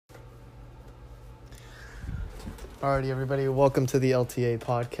Alrighty, everybody, welcome to the LTA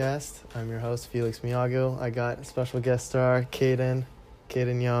podcast. I'm your host, Felix Miyago. I got special guest star, Caden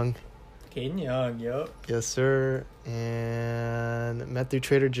Young. Caden Young, yup. Yes, sir. And met through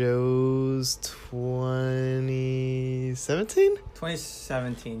Trader Joe's 2017?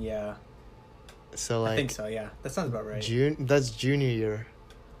 2017, yeah. So, like, I think so, yeah. That sounds about right. That's junior year.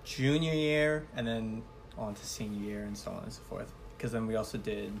 Junior year, and then on to senior year, and so on and so forth. Because then we also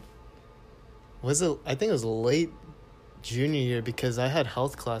did... I think it was late junior year because I had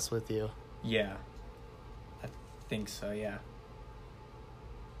health class with you. Yeah. I think so, yeah.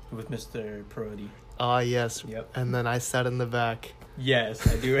 With Mr. Parodi. Ah, yes. Yep. And then I sat in the back. Yes,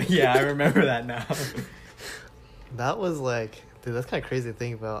 I do. Yeah, I remember that now. That was like, dude, that's kind of crazy to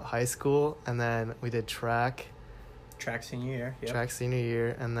think about. High school, and then we did track. Track senior year, yep. Track senior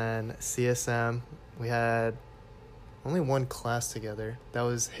year, and then CSM. We had only one class together. That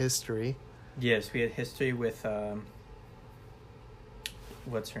was history. Yes, we had history with,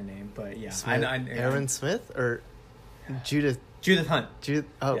 what's her name? But yeah. Aaron Smith or Judith? Judith Hunt.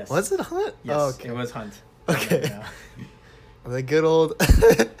 Oh, yes. Was it Hunt? Yes, oh, okay. It was Hunt. Okay. The good old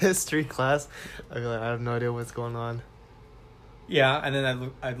history class. I'd be like, I have no idea what's going on. Yeah, and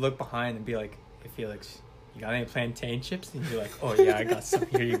then I'd look behind and be like, hey, Felix, you got any plantain chips? And you'd be like, oh, yeah, I got some.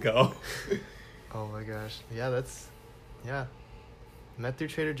 Here you go. Oh, my gosh. Yeah. Met through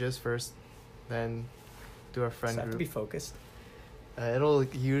Trader Joe's first, then do our friend Does that group. have to be focused? It'll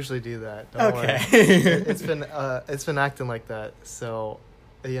usually do that. Don't Okay. worry. It's been acting like that. So,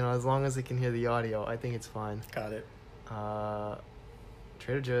 as long as it can hear the audio, I think it's fine. Got it.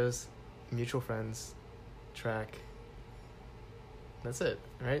 Trader Joe's, mutual friends, track. That's it,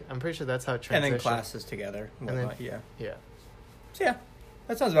 right? I'm pretty sure that's how it transitioned. And then classes together. And whatnot, yeah. Yeah. So, yeah,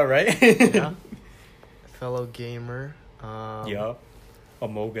 that sounds about right. Yeah. Fellow gamer. Yup.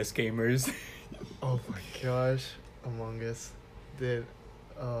 Among Us gamers. Oh my gosh. Among Us. Dude,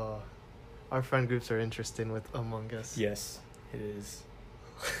 our friend groups are interesting with Among Us. Yes, it is.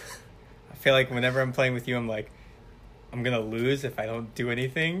 I feel like whenever I'm playing with you, I'm like, I'm going to lose if I don't do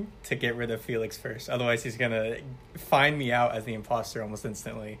anything to get rid of Felix first. Otherwise, he's going to find me out as the imposter almost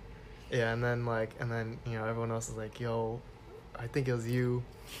instantly. Yeah, and then, everyone else is like, yo, I think it was you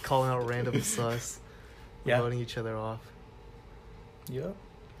calling out random sus. Yeah. Voting each other off. Yep,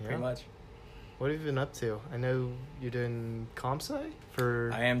 Yeah. pretty much. What have you been up to? I know you're doing comp sci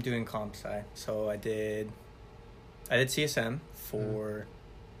for... I am doing comp sci. So I did CSM for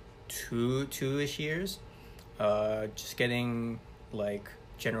two-ish years. Just getting like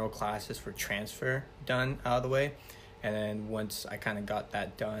general classes for transfer done out of the way. And then once I kind of got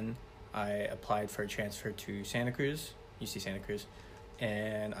that done, I applied for a transfer to Santa Cruz, UC Santa Cruz.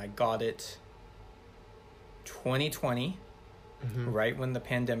 And I got it 2020, right when the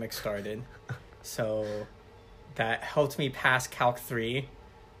pandemic started. So that helped me pass Calc 3.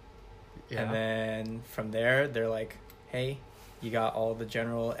 Yeah. And then from there, they're like, hey, you got all the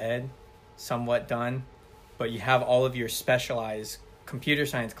general ed somewhat done, but you have all of your specialized computer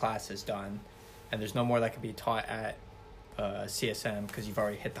science classes done, and there's no more that can be taught at CSM because you've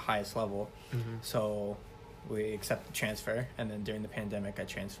already hit the highest level. So we accept the transfer, and then during the pandemic, I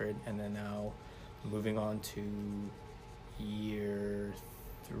transferred, and then now moving on to year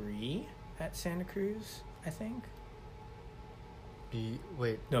 3 at Santa Cruz, I think.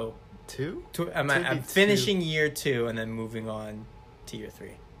 Wait. No. 2? I'm finishing year 2 and then moving on to year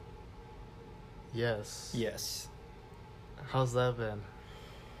 3. Yes. Yes. How's that been?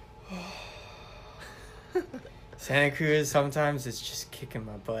 Santa Cruz, sometimes it's just kicking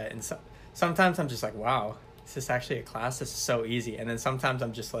my butt. And sometimes I'm just like, wow, is this actually a class? This is so easy. And then sometimes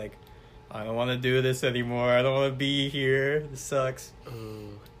I'm just like, I don't want to do this anymore. I don't want to be here. This sucks.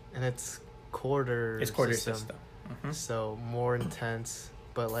 Ooh. And it's quarter system. So more intense,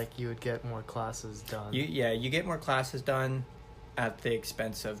 but like you would get more classes done. You get more classes done at the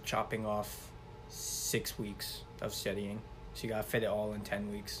expense of chopping off 6 weeks of studying. So you gotta fit it all in 10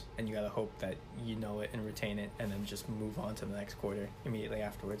 weeks, and you gotta hope that you know it and retain it, and then just move on to the next quarter immediately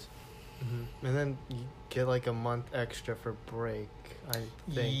afterwards. And then you get like a month extra for break, I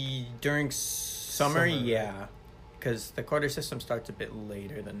think. During summer, yeah. Because the quarter system starts a bit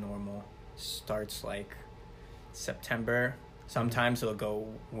later than normal. Starts like September. Sometimes it'll go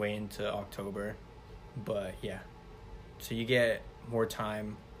way into October. But yeah. So you get more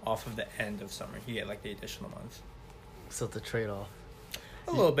time off of the end of summer. You get like the additional months. So it's a trade-off.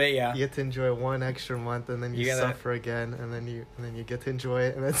 A little bit, yeah. You get to enjoy one extra month, and then you suffer again, and then you get to enjoy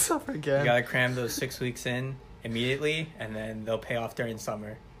it, and then suffer again. You gotta cram those 6 weeks in immediately, and then they'll pay off during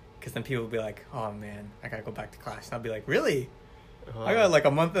summer. Because then people will be like, oh man, I gotta go back to class. And I'll be like, really? I got like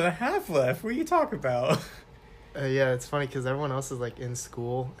a month and a half left. What are you talking about? Yeah, it's funny because everyone else is like in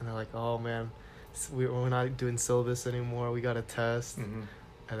school and they're like, oh man, we're not doing syllabus anymore. We got a test. Mm-hmm.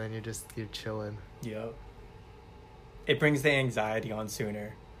 And then you're chilling. Yep. It brings the anxiety on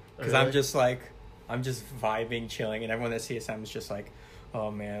sooner. Because Really? I'm just vibing, chilling, and everyone at CSM is just like, oh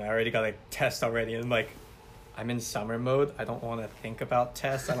man, I already got a test already. And like, I'm in summer mode. I don't want to think about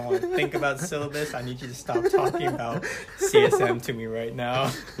tests. I don't want to think about syllabus. I need you to stop talking about CSM to me right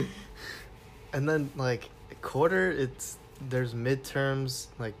now. And then like quarter, there's midterms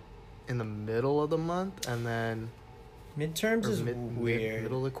like in the middle of the month, and then Midterms is weird.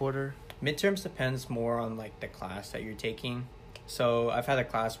 Middle of the quarter. Midterms depends more on like the class that you're taking. So I've had a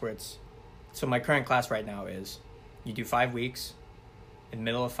class where so my current class right now is you do 5 weeks. In the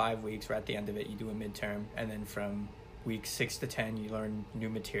middle of 5 weeks or at the end of it, you do a midterm. And then from week 6 to 10, you learn new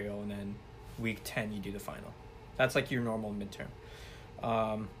material. And then week 10, you do the final. That's like your normal midterm.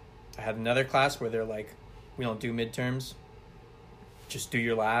 I had another class where they're like, we don't do midterms. Just do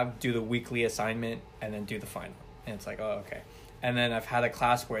your lab, do the weekly assignment, and then do the final. And it's like, oh, okay. And then I've had a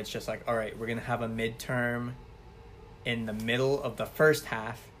class where it's just like, all right, we're going to have a midterm in the middle of the first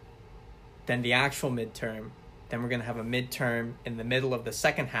half, then the actual midterm, then we're going to have a midterm in the middle of the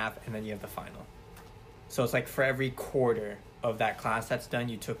second half, and then you have the final. So it's like for every quarter of that class that's done,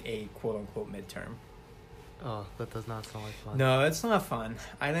 you took a quote-unquote midterm. Oh, that does not sound like fun. No, it's not fun.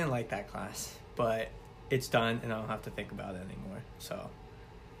 I didn't like that class, but it's done, and I don't have to think about it anymore, so.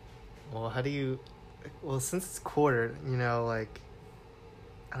 Well, since it's quarter, like,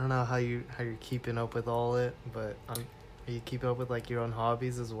 I don't know how you're keeping up with all it, but are you keeping up with like your own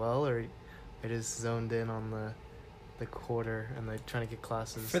hobbies as well, or are you just zoned in on the quarter and like trying to get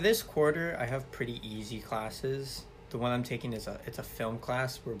classes? For this quarter, I have pretty easy classes. The one I'm taking it's a film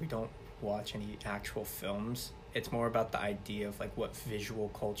class where we don't watch any actual films. It's more about the idea of like what visual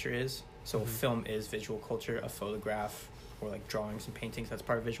culture is. So Mm-hmm. film is visual culture, a photograph or like drawings and paintings, that's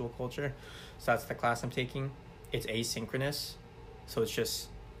part of visual culture. So that's the class I'm taking. It's asynchronous. So it's just,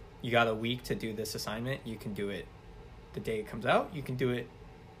 you got a week to do this assignment. You can do it the day it comes out. You can do it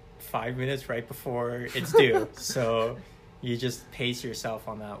 5 minutes right before it's due. So you just pace yourself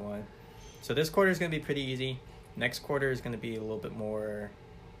on that one. So this quarter is going to be pretty easy. Next quarter is going to be a little bit more,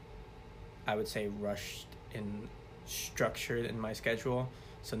 I would say, rushed and structured in my schedule.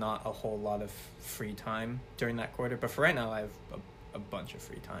 So not a whole lot of free time during that quarter. But for right now, I have a bunch of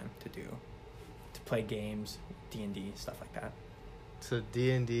free time to play games, D&D, stuff like that. So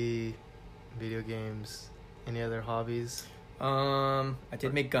D&D, video games, any other hobbies? I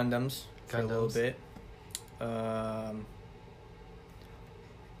did make Gundams for a little bit. Oh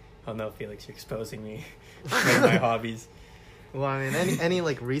no, Felix, you're exposing me. My hobbies. Well, I mean, any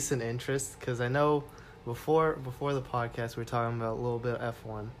like recent interests? Because I know before the podcast we were talking about a little bit of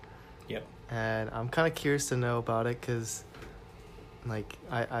F1. Yep. And I'm kind of curious to know about it because, like,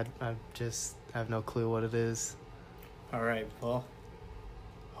 I just have no clue what it is. All right. Well,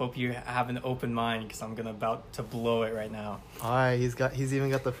 hope you have an open mind because I'm about to blow it right now. All right, he's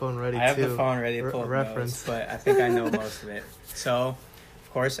even got the phone ready. I have the phone ready to pull up reference, notes, but I think I know most of it. So,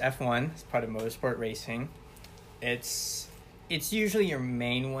 of course, F1 is part of motorsport racing. It's usually your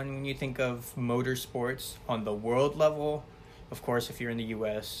main one when you think of motorsports on the world level. Of course, if you're in the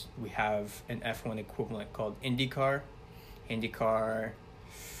US, we have an F1 equivalent called IndyCar. IndyCar,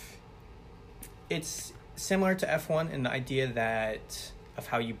 it's similar to F1 in the idea that of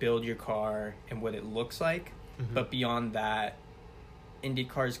how you build your car and what it looks like. Mm-hmm. But beyond that,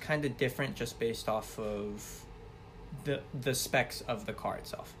 IndyCar is kind of different just based off of the specs of the car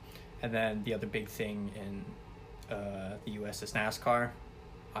itself. And then the other big thing in the US is NASCAR.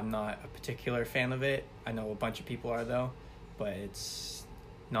 I'm not a particular fan of it. I know a bunch of people are though, but it's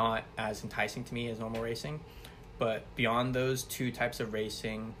not as enticing to me as normal racing. But beyond those two types of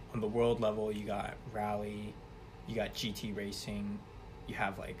racing, on the world level, you got rally, you got GT racing, you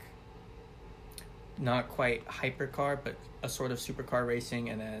have like not quite hypercar, but a sort of supercar racing,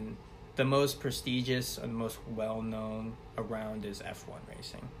 and then the most prestigious and most well-known around is F1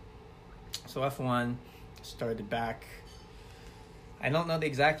 racing. So F1 started back, I don't know the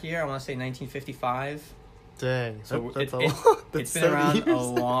exact year, I want to say 1955. Dang, so that's it's been around a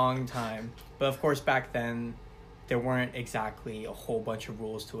long time. But of course, back then, there weren't exactly a whole bunch of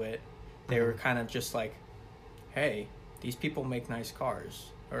rules to it. They were kind of just like, hey, these people make nice cars.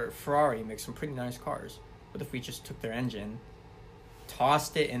 Or Ferrari makes some pretty nice cars. What if we just took their engine,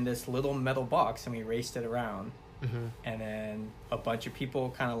 tossed it in this little metal box, and we raced it around? Mm-hmm. And then a bunch of people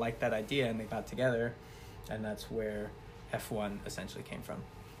kind of liked that idea, and they got together. And that's where F1 essentially came from.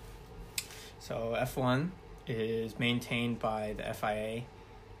 So F1 is maintained by the FIA,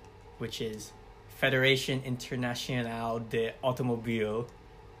 which is Fédération Internationale de Automobile.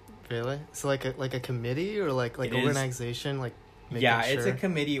 Really? So like a committee or like organization like yeah, it's a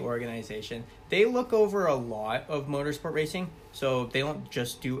committee organization. They look over a lot of motorsport racing. So they don't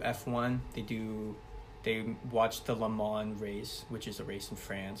just do F1. They watch the Le Mans race, which is a race in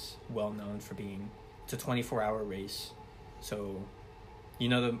France, well known for being it's a 24-hour race. So you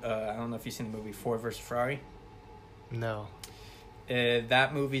know I don't know if you've seen the movie Ford versus Ferrari. No.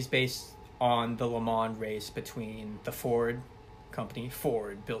 That movie's based on the Le Mans race between the Ford company,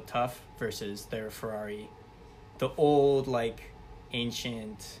 Ford built tough, versus their Ferrari, the old like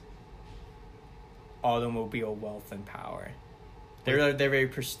ancient automobile wealth and power. They're very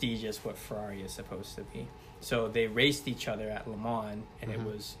prestigious, what Ferrari is supposed to be. So they raced each other at Le Mans, and it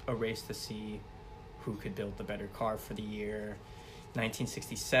was a race to see who could build the better car for the year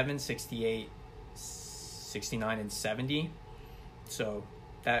 1967, 68, 69, and 70. So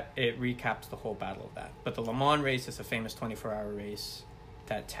that it recaps the whole battle of that. But the Le Mans race is a famous 24-hour race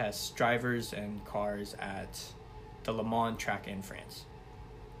that tests drivers and cars at the Le Mans track in France.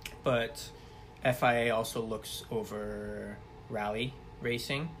 But FIA also looks over rally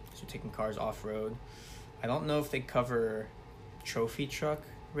racing, so taking cars off-road. I don't know if they cover trophy truck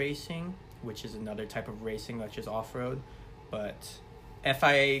racing, which is another type of racing that's just off-road, but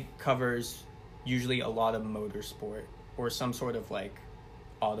FIA covers usually a lot of motorsport or some sort of like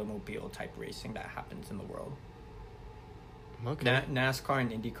automobile type racing that happens in the world. Okay. NASCAR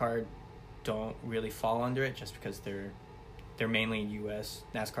and IndyCar don't really fall under it just because they're mainly in US.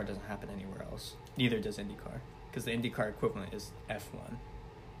 NASCAR doesn't happen anywhere else. Neither does IndyCar, because the IndyCar equivalent is F1.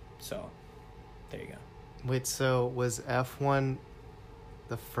 So there you go. Wait, so was F1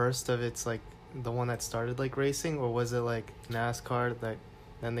 the first of its like the one that started like racing, or was it like NASCAR that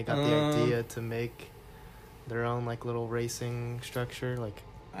then they got the idea to make their own like little racing structure? Like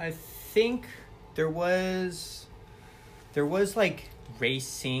I think there was like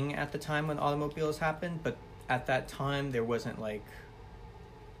racing at the time when automobiles happened, but at that time there wasn't like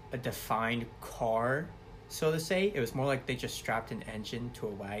a defined car, so to say. It was more like they just strapped an engine to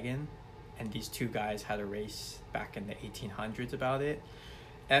a wagon, and these two guys had a race back in the 1800s about it.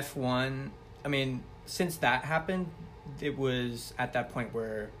 F1, I mean, since that happened, it was at that point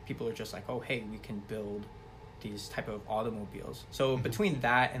where people are just like, oh, hey, we can build these type of automobiles. So between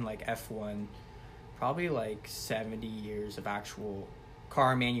that and like F1, probably like 70 years of actual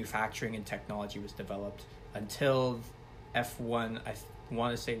car manufacturing and technology was developed until F1, I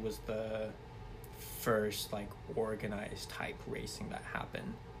want to say, was the first like organized type racing that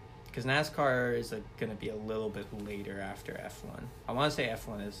happened. Because NASCAR is going to be a little bit later after F1. I want to say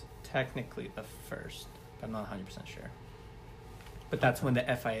F1 is technically the first, but I'm not 100% sure. But that's when the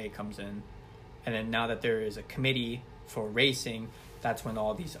FIA comes in. And then now that there is a committee for racing, that's when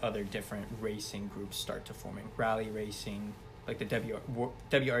all these other different racing groups start to forming. Rally racing, like the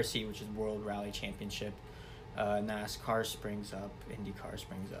WRC, which is World Rally Championship. NASCAR springs up, IndyCar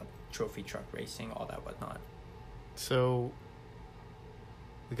springs up, trophy truck racing, all that whatnot. So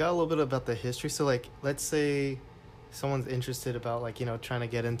we got a little bit about the history. So like, let's say someone's interested about like, you know, trying to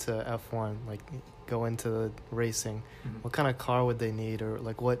get into F1, like go into the racing. What kind of car would they need, or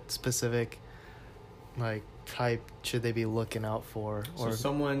like what specific like type should they be looking out for? Or so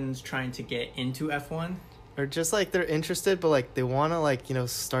someone's trying to get into F1, or just like they're interested but like they want to like, you know,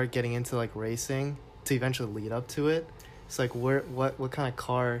 start getting into like racing to eventually lead up to it. It's like what kind of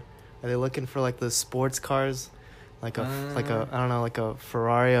car are they looking for? Like the sports cars, like a I don't know, like a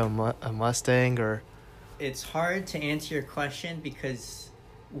Ferrari, a Mustang, or it's hard to answer your question because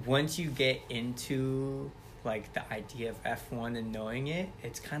once you get into like the idea of F1 and knowing it,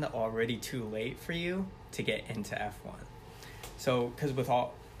 it's kind of already too late for you to get into F1. So, because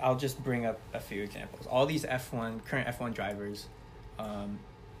I'll just bring up a few examples. All these current F1 drivers,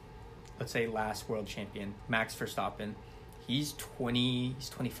 let's say last world champion, Max Verstappen, he's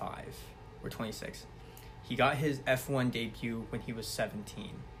 25 or 26. He got his F1 debut when he was 17.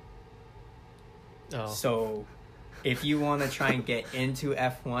 Oh. So if you want to try and get into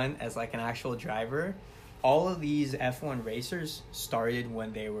F1 as like an actual driver, all of these F1 racers started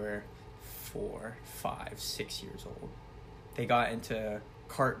when they were 4, 5, 6 years old. They got into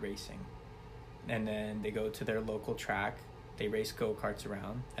kart racing, and then they go to their local track, they race go-karts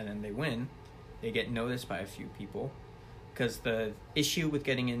around, and then they win. They get noticed by a few people, because the issue with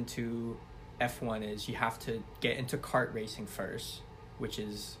getting into F1 is you have to get into kart racing first, which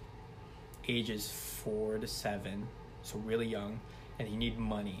is ages 4 to 7, so really young, and you need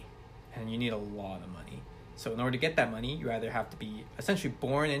money, and you need a lot of money. So in order to get that money, you either have to be essentially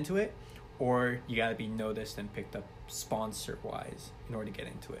born into it, or you got to be noticed and picked up sponsor-wise in order to get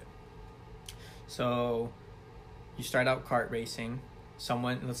into it. So you start out kart racing.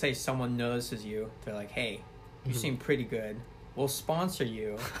 Let's say someone notices you. They're like, hey, you seem pretty good. We'll sponsor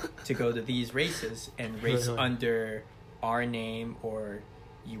you to go to these races and race under our name, or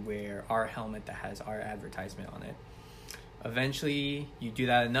you wear our helmet that has our advertisement on it. Eventually, you do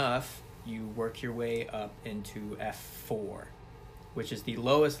that enough, you work your way up into F4, which is the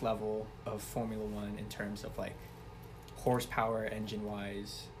lowest level of Formula One in terms of like horsepower,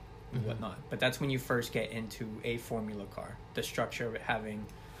 engine-wise, and whatnot. But that's when you first get into a Formula car. The structure of it having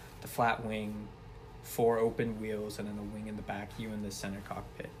the flat wing, 4 open wheels, and then a wing in the back, you in the center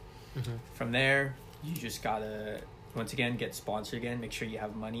cockpit. From there, you just gotta, once again, get sponsored again, make sure you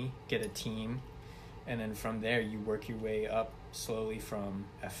have money, get a team, and then from there, you work your way up slowly from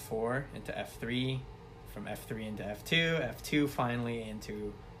F4 into F3, from F3 into F2, F2 finally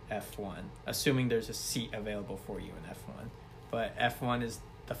into F1, assuming there's a seat available for you in F1. But F1 is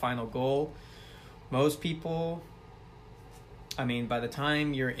the final goal. Most people, I mean, by the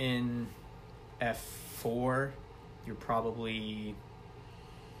time you're in F4, you're probably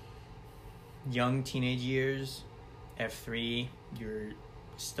young teenage years. F3, you're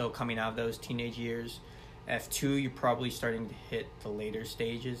still coming out of those teenage years. F2, you're probably starting to hit the later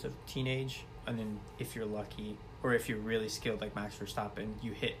stages of teenage. And then if you're lucky, or if you're really skilled like Max Verstappen,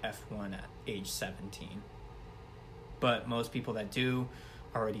 you hit F1 at age 17. But most people that do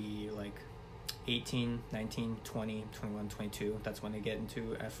are already like 18, 19, 20, 21, 22. That's when they get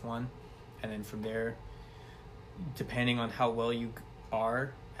into F1. And then from there, depending on how well you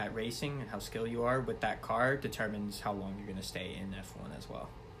are at racing and how skilled you are with that car, determines how long you're going to stay in F1 as well.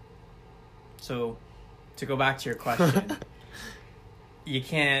 So to go back to your question,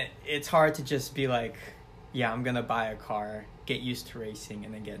 it's hard to just be like, yeah, I'm going to buy a car, get used to racing,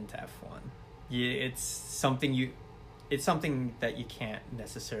 and then get into F1. It's something that you can't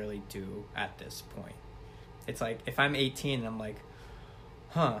necessarily do at this point. It's like, if I'm 18 and I'm like,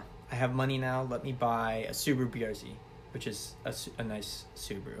 I have money now, let me buy a Subaru BRZ, which is a nice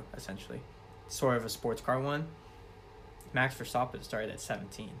Subaru, essentially. Sort of a sports car one. Max Verstappen started at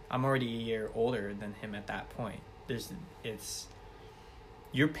 17. I'm already a year older than him at that point.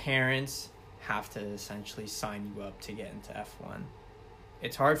 Your parents have to essentially sign you up to get into F1.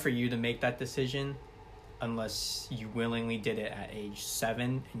 It's hard for you to make that decision unless you willingly did it at age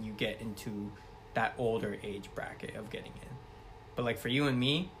 7 and you get into that older age bracket of getting in. But like for you and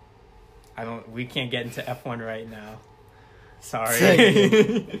me, we can't get into F1 right now.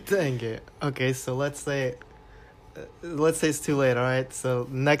 Sorry. Dang it. Okay, so let's say it's too late, all right? So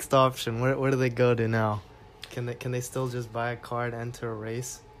next option, where do they go to now? Can they still just buy a car and enter a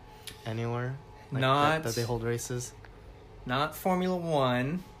race anywhere? Like that they hold races? Not Formula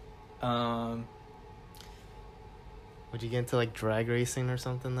One. Would you get into like drag racing or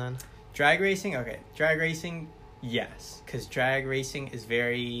something then? Drag racing? Okay. Drag racing, yes. Because drag racing is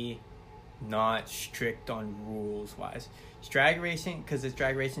very not strict on rules-wise. It's drag racing, because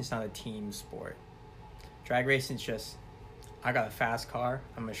drag racing is not a team sport. Drag racing is just, I got a fast car,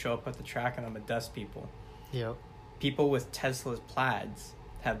 I'm going to show up at the track and I'm going to dust people. Yep. People with Tesla's Plaids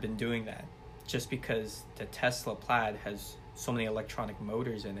have been doing that. Just because the Tesla Plaid has so many electronic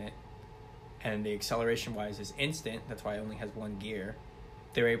motors in it, and the acceleration-wise is instant, that's why it only has one gear,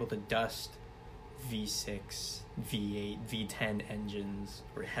 they're able to dust V6, V8, V10 engines,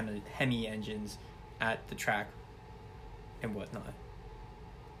 or Hemi engines at the track and whatnot.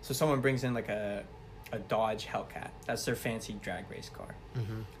 So someone brings in like a Dodge Hellcat. That's their fancy drag race car.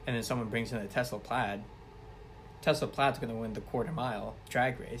 And then someone brings in a Tesla Plaid. Tesla Plaid's going to win the quarter mile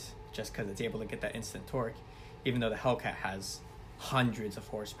drag race just because it's able to get that instant torque, even though the Hellcat has hundreds of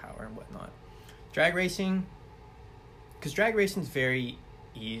horsepower and whatnot. Drag racing, because drag racing is very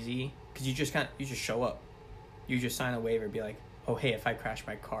easy, because you just show up. You just sign a waiver, be like, oh, hey, if I crash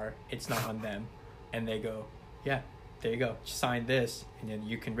my car, it's not on them. And they go, yeah, there you go. Just sign this, and then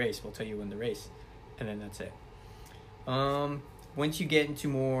you can race. We'll tell you when the race. And then that's it. Once you get into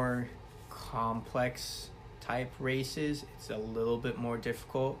more complex type races, it's a little bit more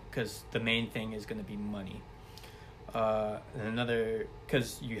difficult, because the main thing is going to be money.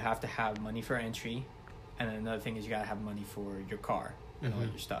 Because you have to have money for entry, and another thing is you gotta have money for your car and all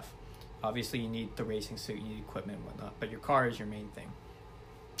your stuff. Obviously, you need the racing suit, you need equipment and whatnot, but your car is your main thing.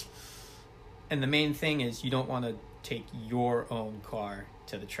 And the main thing is you don't want to take your own car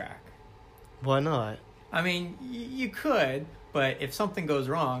to the track. Why not? I mean, you could, but if something goes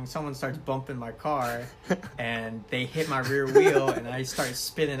wrong, someone starts bumping my car and they hit my rear wheel and I start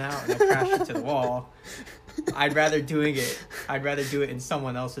spinning out and I crash into the wall, I'd rather do it in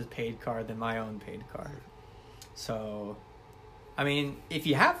someone else's paid car than my own paid car. So I mean, if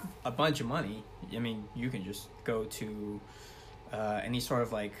you have a bunch of money, I mean, you can just go to any sort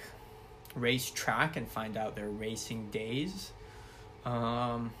of like race track and find out their racing days.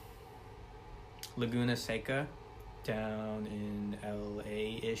 Laguna Seca down in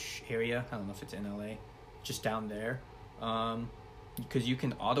LA-ish area. I don't know if it's in LA. Just down there. Because you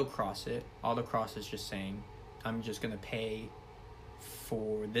can autocross it. Autocross is just saying, I'm just going to pay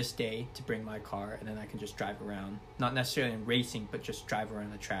for this day to bring my car, and then I can just drive around. Not necessarily in racing, but just drive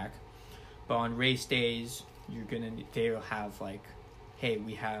around the track. But on race days, they'll have like, hey,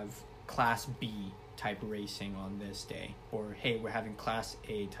 we have Class B type racing on this day, or hey, we're having Class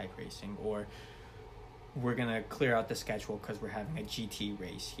A type racing, or we're gonna clear out the schedule because we're having a GT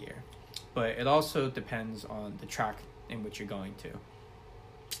race here. But it also depends on the track in which you're going to.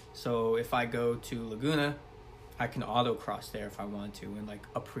 So if I go to Laguna, I can autocross there if I want to in like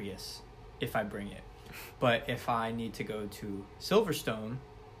a Prius if I bring it. But if I need to go to Silverstone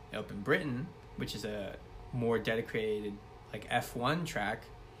up in Britain, which is a more dedicated like F1 track,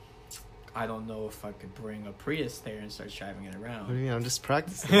 I don't know if I could bring a Prius there and start driving it around. What do you mean? I'm just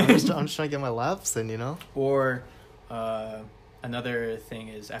practicing. I'm just trying to get my laps in, you know? Or another thing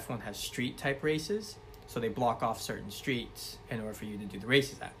is F1 has street type races. So they block off certain streets in order for you to do the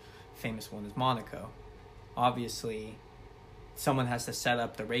races at. Famous one is Monaco. Obviously, someone has to set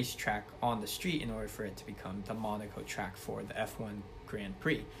up the racetrack on the street in order for it to become the Monaco track for the F1 Grand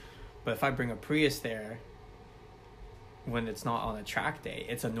Prix. But if I bring a Prius there, when it's not on a track day,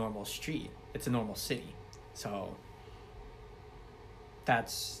 it's a normal street. It's a normal city. So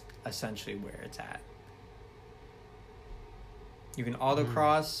that's essentially where it's at. You can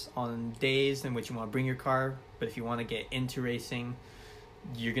autocross on days in which you want to bring your car, but if you want to get into racing,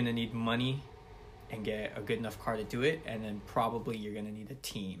 you're going to need money and get a good enough car to do it, and then probably you're going to need a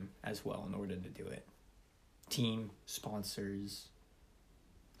team as well in order to do it. Team, sponsors.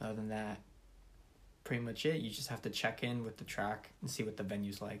 Other than that, pretty much it. You just have to check in with the track and see what the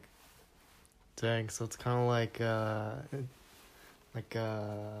venue's like. Dang, so it's kind of like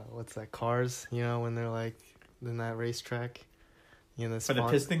what's that, Cars, you know, when they're like in that racetrack, you know, for the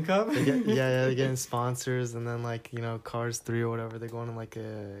Piston Cup. they're getting sponsors, and then like, you know, Cars 3 or whatever, they're going to like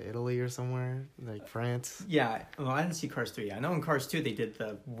Italy or somewhere, like France. Yeah, well, I didn't see Cars 3. I know in Cars 2 they did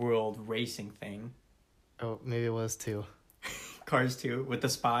the world racing thing. Oh, maybe it was 2. Cars 2 with the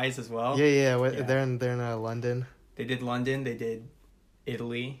spies as well. Yeah. They're in London. They did London, they did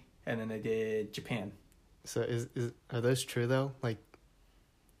Italy, and then they did Japan. So are those true though? Like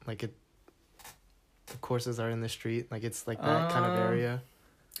it, the courses are in the street, like it's like that kind of area.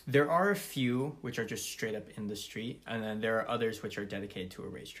 There are a few which are just straight up in the street, and then there are others which are dedicated to a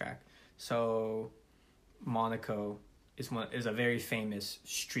racetrack. So Monaco is a very famous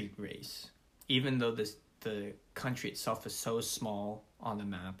street race, even though the country itself is so small on the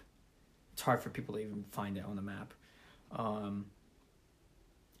map. It's hard for people to even find it on the map.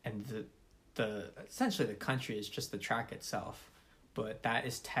 And the essentially the country is just the track itself, but that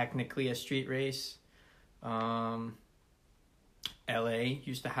is technically a street race. LA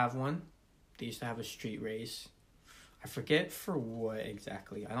used to have one. They used to have a street race. I forget for what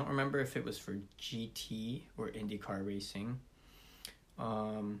exactly. I don't remember if it was for GT or IndyCar racing.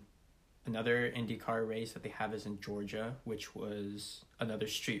 Another IndyCar race that they have is in Georgia, which was another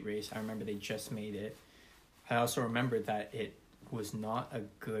street race. I remember they just made it. I also remember that it was not a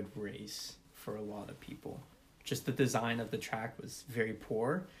good race for a lot of people. Just the design of the track was very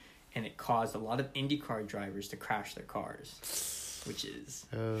poor, and it caused a lot of IndyCar drivers to crash their cars, which is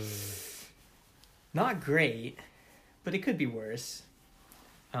not great, but it could be worse.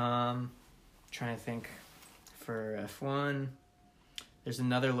 Trying to think for F1. There's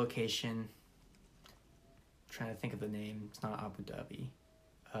another location. Trying to think of the name. It's not Abu Dhabi.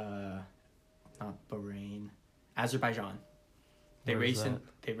 Not Bahrain. Azerbaijan. They race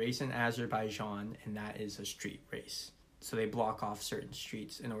in Azerbaijan, and that is a street race. So they block off certain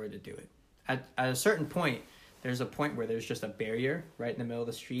streets in order to do it. At a certain point, there's a point where there's just a barrier right in the middle of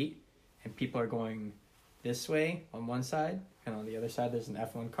the street, and people are going this way on one side, and on the other side there's an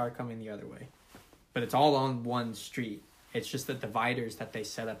F1 car coming the other way. But it's all on one street. It's just the dividers that they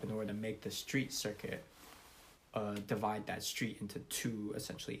set up in order to make the street circuit divide that street into two,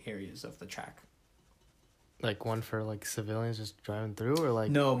 essentially, areas of the track. Like one for like civilians just driving through, or like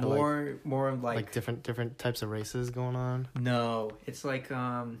no, more like different types of races going on. No, it's like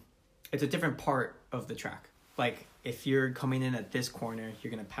it's a different part of the track. Like if you're coming in at this corner, you're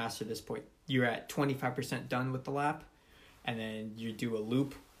gonna pass to this point. You're at 25% done with the lap, and then you do a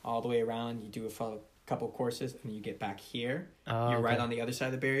loop all the way around. You do a couple courses, and then you get back here. Oh, you're okay. right on the other side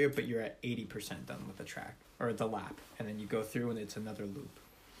of the barrier, but you're at 80% done with the track or the lap, and then you go through and it's another loop.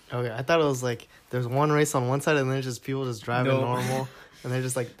 Okay, I thought it was like there's one race on one side and there's just people just driving No. normal, and they're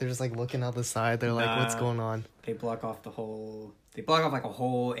just like looking out the side. They're like, what's going on? They block off like a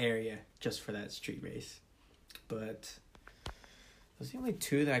whole area just for that street race. But those are the only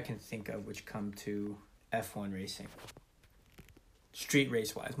two that I can think of which come to F1 racing. Street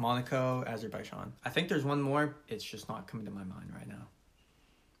race wise, Monaco, Azerbaijan. I think there's one more. It's just not coming to my mind right now.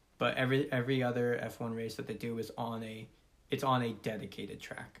 But every other F1 race that they do is on a dedicated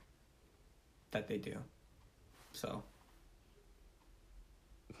track that they do. So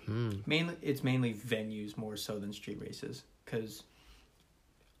it's mainly venues more so than street races, because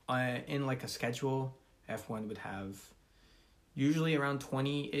in like a schedule, F1 would have usually around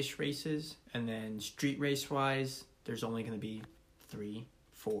 20-ish races, and then street race wise there's only going to be 3,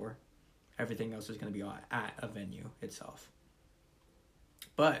 4. Everything else is going to be at a venue itself.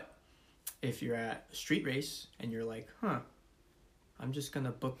 But if you're at a street race and you're like, I'm just going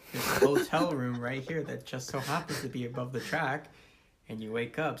to book this hotel room right here that just so happens to be above the track, and you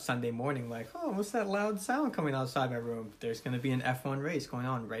wake up Sunday morning like, oh, what's that loud sound coming outside my room? There's going to be an F1 race going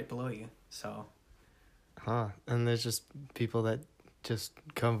on right below you. So. And there's just people that just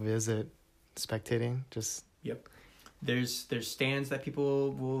come visit, spectating, just. Yep. There's stands that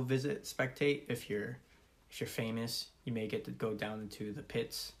people will visit, spectate. If you're famous, you may get to go down into the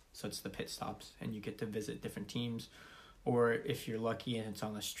pits. So it's the pit stops, and you get to visit different teams. Or if you're lucky and it's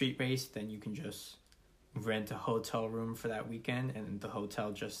on a street race, then you can just rent a hotel room for that weekend, and the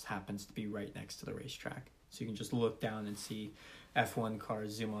hotel just happens to be right next to the racetrack. So you can just look down and see F1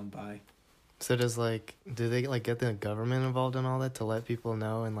 cars zoom on by. So do they like get the government involved in all that to let people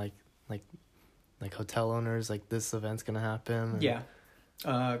know, and like hotel owners, like this event's gonna happen? And... Yeah,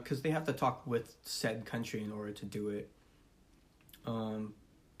 because they have to talk with said country in order to do it. And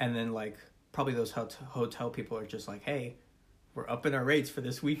then like probably those hotel people are just like, hey, we're upping our rates for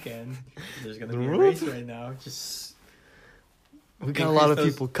this weekend. There's gonna be a race right now. Just we got a lot of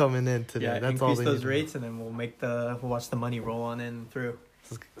people coming in today. Yeah, that's all. Increase those rates, and then we'll watch the money roll on in and through.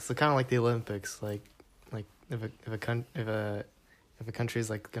 So kind of like the Olympics, like if a country's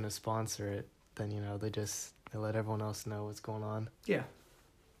like gonna sponsor it, then they let everyone else know what's going on. Yeah.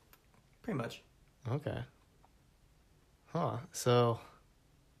 Pretty much. Okay. So.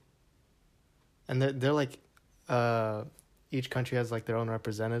 And they're like, each country has like their own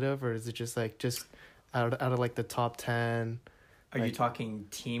representative, or is it just out of like the top 10? Are you talking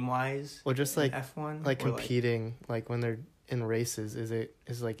team wise? Or just like F1? Like competing, like when they're in races,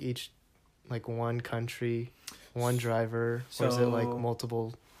 is like each like one country, one driver, or is it like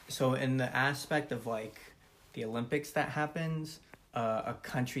multiple? So in the aspect of like the Olympics that happens, a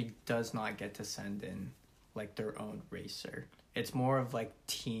country does not get to send in like their own racer. It's more of like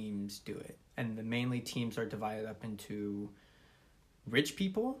teams do it. And mainly teams are divided up into rich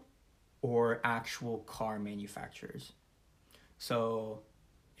people or actual car manufacturers. So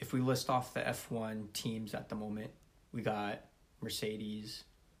if we list off the F1 teams at the moment, we got Mercedes,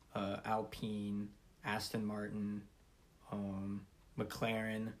 Alpine, Aston Martin,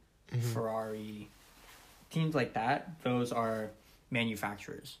 McLaren, Ferrari, teams like that. Those are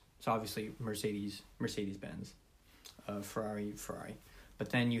manufacturers. So obviously Mercedes-Benz, Ferrari. But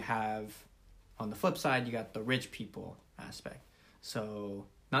then you have, on the flip side, you got the rich people aspect. So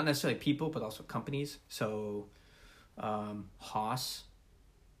not necessarily people, but also companies. So Haas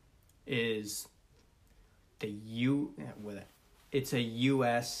is it's a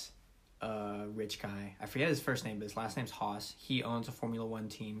U.S. Rich guy. I forget his first name, but his last name's Haas. He owns a Formula One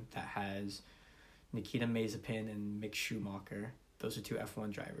team that has Nikita Mazepin and Mick Schumacher. Those are 2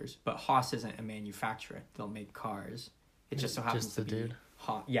 F1 drivers. But Haas isn't a manufacturer. They don't make cars. It just so happens to be dude.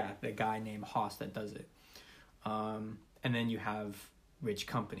 The guy named Haas that does it. And then you have rich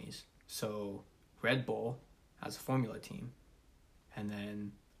companies. So Red Bull has a Formula team. And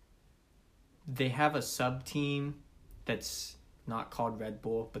then they have a sub-team that's not called Red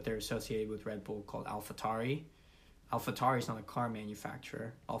Bull, but they're associated with Red Bull, called AlphaTauri. AlphaTauri is not a car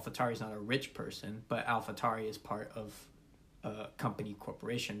manufacturer. AlphaTauri is not a rich person, but AlphaTauri is part of a company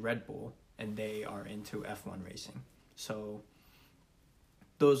corporation, Red Bull, and they are into F1 racing. So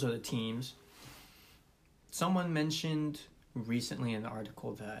those are the teams. Someone mentioned recently in an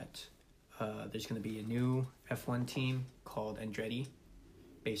article that there's going to be a new F1 team called Andretti,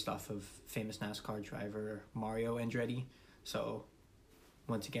 based off of famous NASCAR driver Mario Andretti. So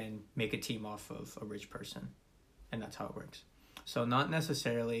once again, make a team off of a rich person, and that's how it works. So not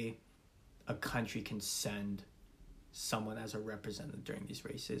necessarily a country can send someone as a representative during these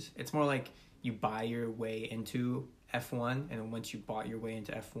races. It's more like you buy your way into F1, and once you bought your way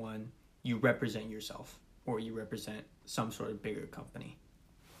into F1, you represent yourself, or you represent some sort of bigger company.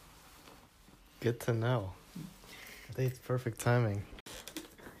 Good to know. I think it's perfect timing.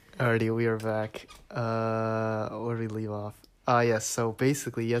 Alrighty, we are back. Where did we leave off? Yes, so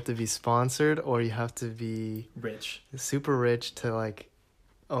basically you have to be sponsored or you have to be rich. Super rich to like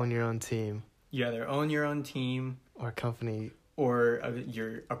own your own team. You either own your own team or company, or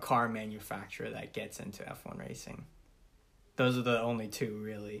you're a car manufacturer that gets into F1 racing. Those are the only two,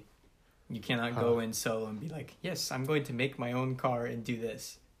 really. You cannot go in solo and be like, yes, I'm going to make my own car and do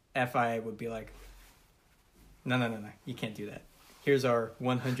this. FIA would be like, no, you can't do that. Here's our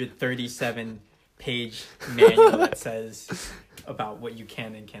 137-page manual that says about what you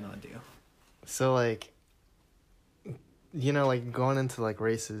can and cannot do. So, like, you know, like, going into, like,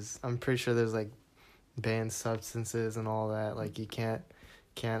 races, I'm pretty sure there's, like, banned substances and all that. Like, you can't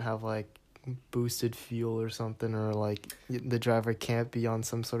have, like, boosted fuel or something, or, like, the driver can't be on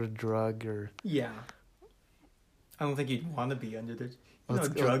some sort of drug or... Yeah. I don't think you'd want to be under the...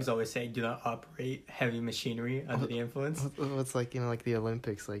 drugs always say do not operate heavy machinery under the influence. What's like, you know, like the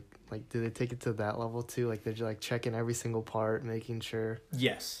Olympics, like do they take it to that level too? Like they're like checking every single part, making sure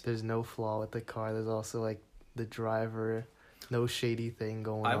there's no flaw with the car. There's also like the driver, no shady thing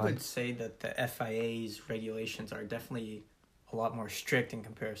going on. I would say that the FIA's regulations are definitely a lot more strict in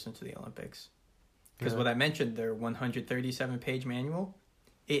comparison to the Olympics. Because what I mentioned, their 137-page manual,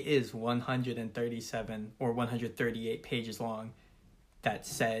 it is 137 or 138 pages long. That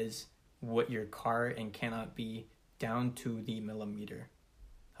says what your car and cannot be down to the millimeter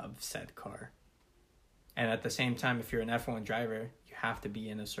of said car. And at the same time, if you're an F1 driver, you have to be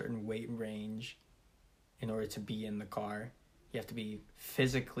in a certain weight range in order to be in the car. You have to be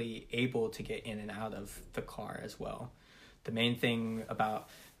physically able to get in and out of the car as well. The main thing about...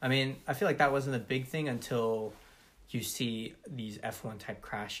 I mean, I feel like that wasn't a big thing until you see these F1 type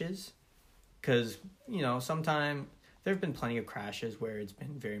crashes. Because, you know, sometimes... There have been plenty of crashes where it's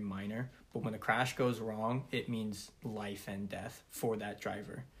been very minor, but when a crash goes wrong, it means life and death for that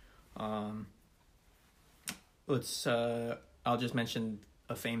driver. I'll just mention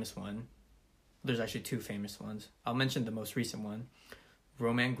a famous one. There's actually two famous ones. I'll mention the most recent one.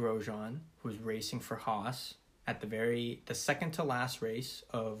 Romain Grosjean, who was racing for Haas at the second to last race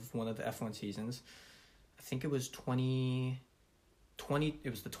of one of the F1 seasons. I think it was the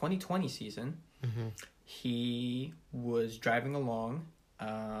 2020 season. Mm-hmm. He was driving along.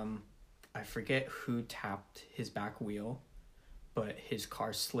 I forget who tapped his back wheel, but his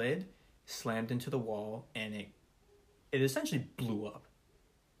car slammed into the wall, and it essentially blew up.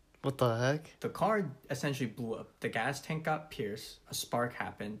 What the heck? The car essentially blew up. The gas tank got pierced, a spark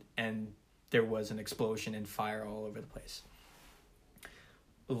happened, and there was an explosion and fire all over the place.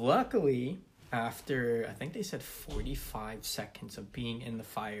 Luckily, after, I think they said 45 seconds of being in the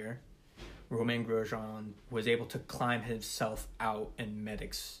fire, Romain Grosjean was able to climb himself out, and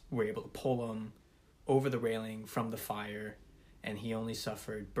medics were able to pull him over the railing from the fire, and he only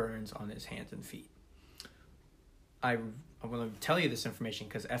suffered burns on his hands and feet. I want to tell you this information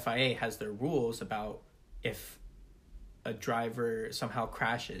because FIA has their rules about if a driver somehow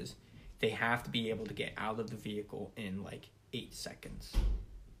crashes, they have to be able to get out of the vehicle in like 8 seconds.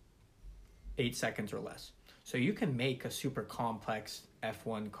 8 seconds or less. So you can make a super complex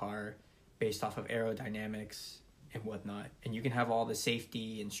F1 car based off of aerodynamics and whatnot. And you can have all the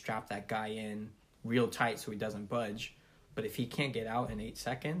safety and strap that guy in real tight so he doesn't budge. But if he can't get out in 8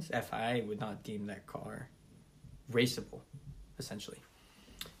 seconds, FIA would not deem that car raceable, essentially.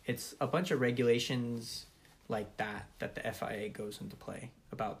 It's a bunch of regulations like that the FIA goes into play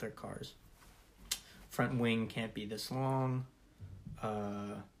about their cars. Front wing can't be this long.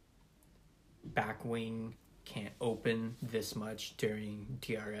 Back wing can't open this much during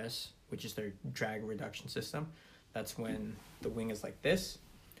DRS, which is their drag reduction system. That's when the wing is like this.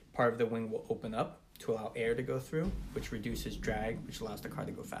 Part of the wing will open up to allow air to go through, which reduces drag, which allows the car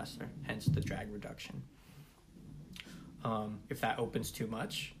to go faster, hence the drag reduction. If that opens too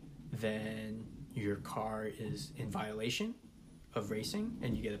much, then your car is in violation of racing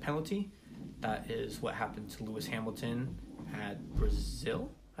and you get a penalty. That is what happened to Lewis Hamilton at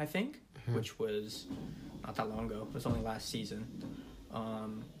Brazil, I think, which was not that long ago. It was only last season.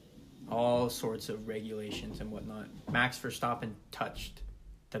 All sorts of regulations and whatnot. Max Verstappen touched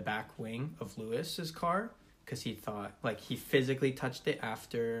the back wing of Lewis's car because he thought, like, he physically touched it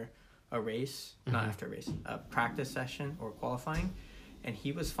after a race, not after a race, a practice session or qualifying, and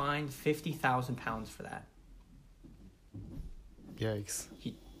he was fined 50,000 pounds for that. Yikes.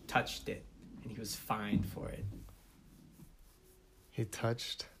 He touched it, and he was fined for it. He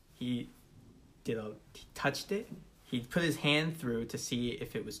touched? he touched it. He put his hand through to see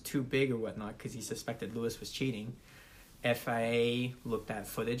if it was too big or whatnot because he suspected Lewis was cheating. FIA looked at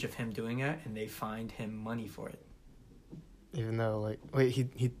footage of him doing it, and they fined him money for it. Even though, like, wait,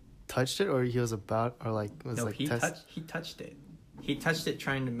 he touched it, or he was about, or like was no, like he touched it. He touched it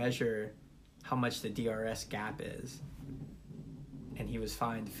trying to measure how much the DRS gap is, and he was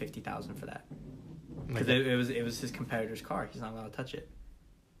fined $50,000 for that because it was his competitor's car. He's not allowed to touch it.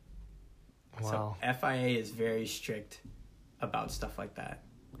 Wow. So FIA is very strict about stuff like that.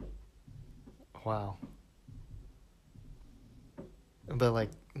 Wow. But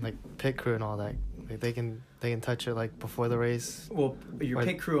like pit crew and all that, like, they can touch it like before the race. Well, your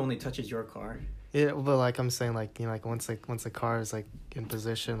pit crew only touches your car. Yeah, but like I'm saying, like, you know, like once the car is like in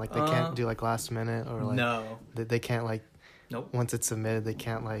position, like they can't do like last minute or like no, they can't like nope. Once it's submitted, they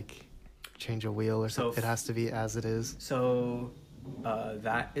can't like change a wheel or something. It has to be as it is. So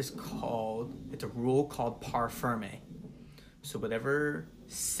that is it's a rule called par firme. So whatever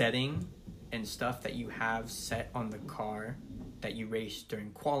setting and stuff that you have set on the car that you race during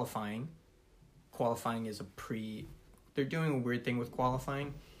qualifying is they're doing a weird thing with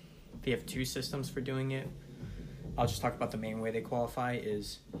qualifying. They have two systems for doing it. I'll just talk about the main way they qualify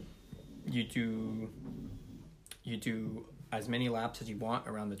is you do as many laps as you want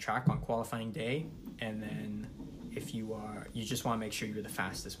around the track on qualifying day, and then if you just want to make sure you're the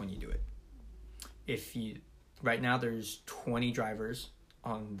fastest when you do it. Right now there's 20 drivers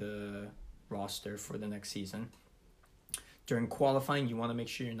on the roster for the next season. During qualifying, you want to make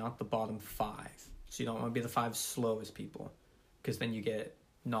sure you're not the bottom 5. So you don't want to be the 5 slowest people, because then you get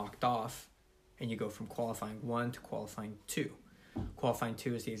knocked off and you go from qualifying 1 to qualifying 2. Qualifying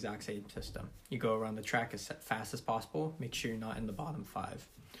 2 is the exact same system. You go around the track as fast as possible, make sure you're not in the bottom 5.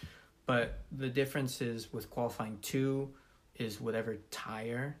 But the difference is with qualifying 2 is whatever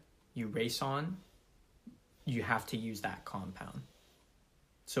tire you race on, you have to use that compound.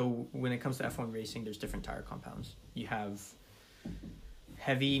 So when it comes to F1 racing, there's different tire compounds. You have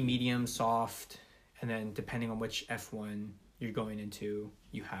heavy, medium, soft, and then depending on which F1 you're going into,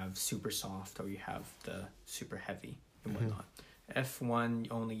 you have super soft or you have the super heavy and whatnot. F1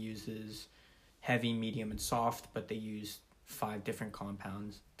 only uses heavy, medium, and soft, but they use 5 different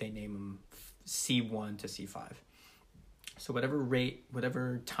compounds. They name them C1 to C5. So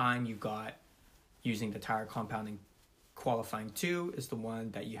whatever time you got using the tire compound in qualifying 2 is the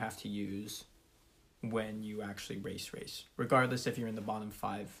one that you have to use when you actually race, regardless if you're in the bottom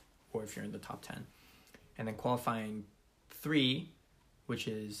 5 or if you're in the top 10. And then qualifying 3, which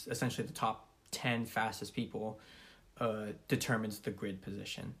is essentially the top 10 fastest people, determines the grid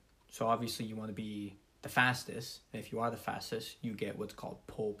position. So obviously you want to be the fastest, and if you are the fastest, you get what's called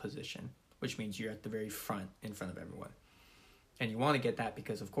pole position, which means you're at the very front, in front of everyone. And you want to get that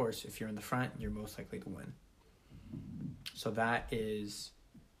because, of course, if you're in the front, you're most likely to win. So that is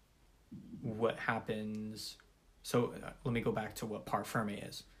what happens. So let me go back to what par firme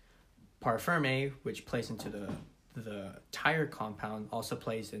is. Par firme, which plays into the tire compound, also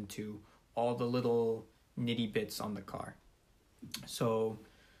plays into all the little nitty bits on the car. So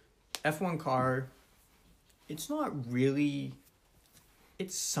F1 car, it's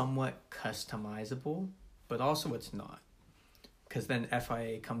somewhat customizable, but also it's not. Because then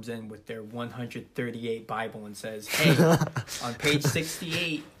FIA comes in with their 138 Bible and says, hey, on page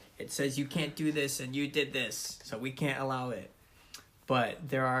 68, it says you can't do this and you did this, so we can't allow it. But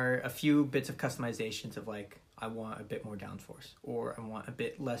there are a few bits of customizations of like, I want a bit more downforce or I want a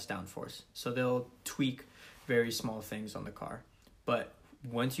bit less downforce. So they'll tweak very small things on the car. But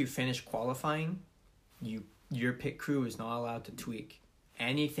once you finish qualifying, your pit crew is not allowed to tweak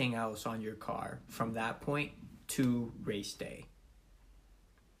anything else on your car from that point to race day.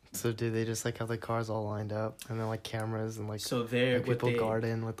 So do they just like have the cars all lined up and then like cameras and like, so like people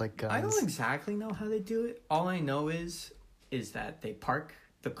guarding with like guns? I don't exactly know how they do it. All I know is that they park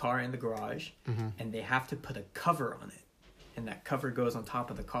the car in the garage and they have to put a cover on it, and that cover goes on top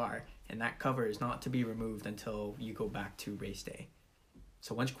of the car, and that cover is not to be removed until you go back to race day.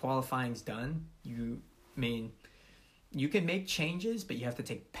 So once qualifying's done, you can make changes, but you have to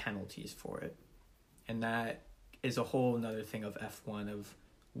take penalties for it. And that is a whole nother thing of F1 of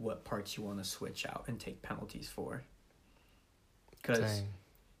what parts you want to switch out and take penalties for. Because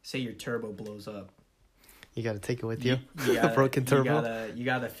say your turbo blows up, you got to take it with you. A broken turbo. You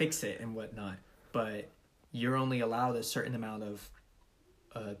gotta fix it and whatnot. But you're only allowed a certain amount of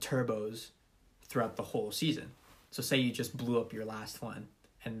turbos throughout the whole season. So say you just blew up your last one,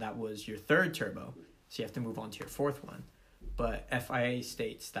 and that was your 3rd turbo, so you have to move on to your 4th one. But FIA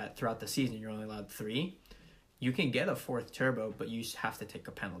states that throughout the season you're only allowed 3. You can get a 4th turbo, but you have to take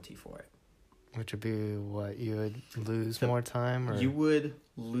a penalty for it. Which would be what? You would lose more time? Or? You would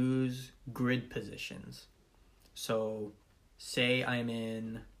lose grid positions. So, say I'm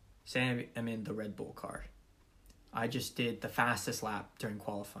in the Red Bull car. I just did the fastest lap during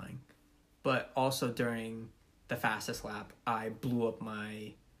qualifying. But also during the fastest lap, I blew up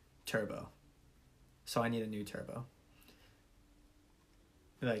my turbo. So I need a new turbo.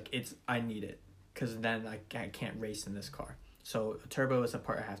 I need it. Because then I can't race in this car. So a turbo is a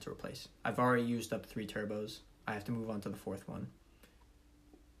part I have to replace. I've already used up 3 turbos. I have to move on to the 4th one.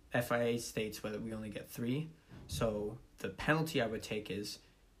 FIA states whether we only get 3. So the penalty I would take is,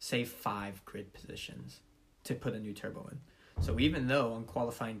 say, 5 grid positions to put a new turbo in. So even though on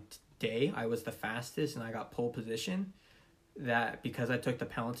qualifying day I was the fastest and I got pole position, that because I took the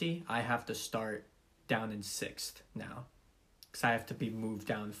penalty, I have to start down in 6th now. Because I have to be moved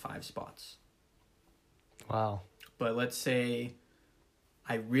down 5 spots. Wow. But let's say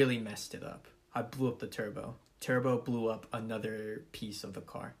I really messed it up. I blew up the turbo. Turbo blew up another piece of the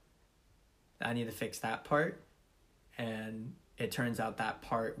car. I need to fix that part. And it turns out that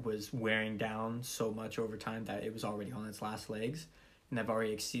part was wearing down so much over time that it was already on its last legs. And I've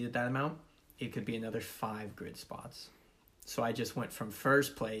already exceeded that amount. It could be another 5 grid spots. So I just went from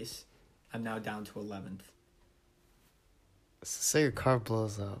 1st place. I'm now down to 11th. So say your car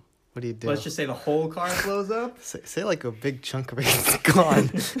blows up. What do you do? Let's just say the whole car blows up. Say like a big chunk of it is gone,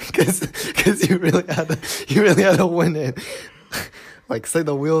 because you really had to win it. Like say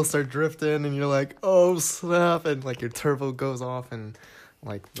the wheels start drifting and you're like, oh snap, and like your turbo goes off and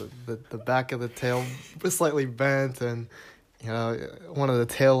like the back of the tail is slightly bent and you know one of the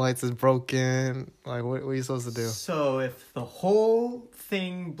tail lights is broken. Like what are you supposed to do? So if the whole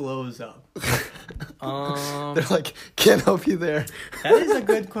thing blows up. They're like, can't help you there. That is a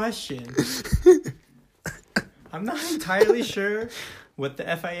good question. I'm not entirely sure what the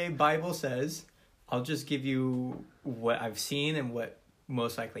FIA Bible says. I'll just give you what I've seen and what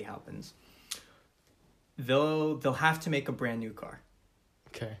most likely happens. They'll have to make a brand new car.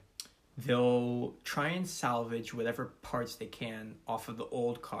 Okay. They'll try and salvage whatever parts they can off of the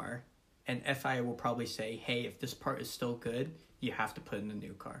old car. And FIA will probably say, hey, if this part is still good, you have to put in a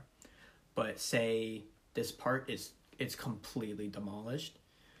new car. But say this part it's completely demolished.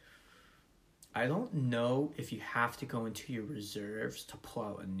 I don't know if you have to go into your reserves to pull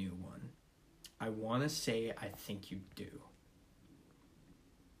out a new one. I want to say I think you do.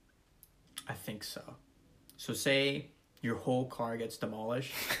 I think so. So say your whole car gets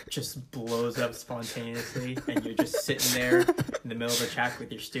demolished, just blows up spontaneously, and you're just sitting there in the middle of the track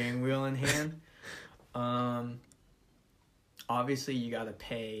with your steering wheel in hand. Obviously you got to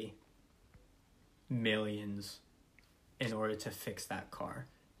pay millions in order to fix that car.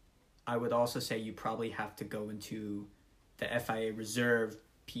 I would also say you probably have to go into the FIA reserve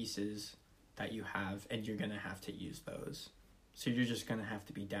pieces that you have, and you're going to have to use those. So you're just going to have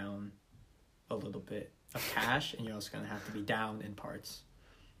to be down a little bit of cash, and you're also going to have to be down in parts.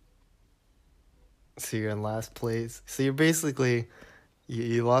 So you're in last place. So you're basically,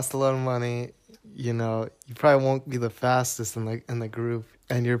 you lost a lot of money. You know, you probably won't be the fastest in the group,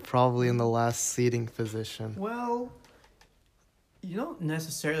 and you're probably in the last seating position. Well, you don't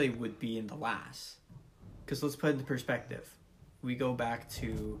necessarily would be in the last. Because let's put it into perspective. We go back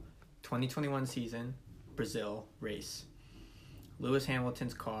to 2021 season, Brazil race. Lewis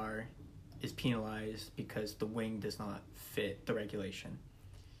Hamilton's car is penalized because the wing does not fit the regulation.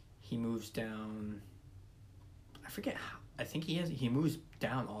 He moves down, I forget how, I think he moves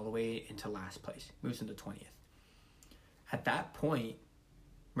down all the way into last place, moves into 20th. At that point,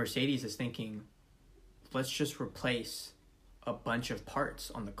 Mercedes is thinking, let's just replace a bunch of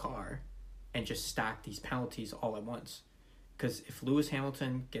parts on the car and just stack these penalties all at once. Because if Lewis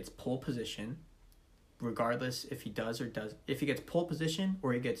Hamilton gets pole position, regardless if he gets pole position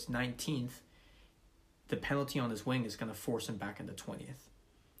or he gets 19th, the penalty on his wing is going to force him back into 20th.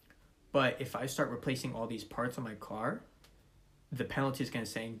 But if I start replacing all these parts on my car, the penalty is going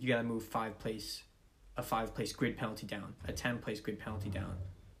to say you got to move a 5-place grid penalty down, a 10-place grid penalty down.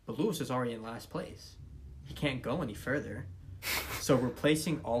 But Lewis is already in last place. He can't go any further. So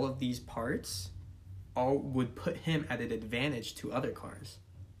replacing all of these parts would put him at an advantage to other cars.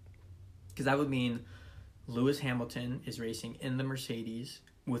 Because that would mean Lewis Hamilton is racing in the Mercedes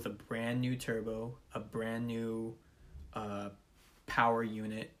with a brand new turbo, a brand new power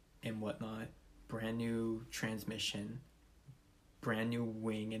unit and whatnot, brand new transmission, brand new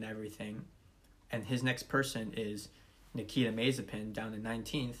wing and everything. And his next person is Nikita Mazepin down in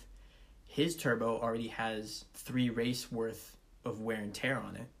 19th. His turbo already has 3 race worth of wear and tear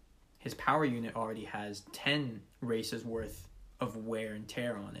on it. His power unit already has 10 races worth of wear and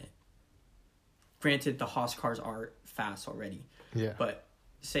tear on it. granted, the Haas cars are fast already. Yeah. But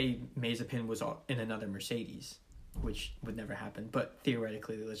say Mazepin was in another Mercedes, which would never happen. But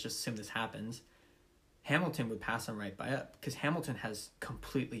theoretically, let's just assume this happens. Hamilton would pass him right by up because Hamilton has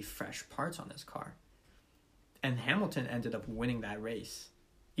completely fresh parts on his car. And Hamilton ended up winning that race,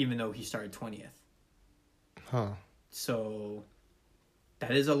 even though he started 20th. Huh. So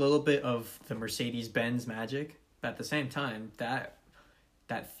that is a little bit of the Mercedes-Benz magic. But at the same time, that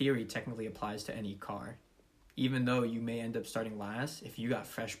theory technically applies to any car. Even though you may end up starting last, if you got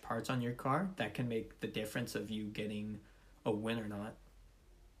fresh parts on your car, that can make the difference of you getting a win or not.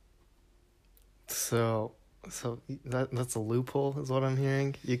 So that's a loophole, is what I'm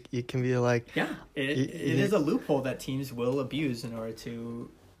hearing. You can be like, yeah, it is a loophole that teams will abuse in order to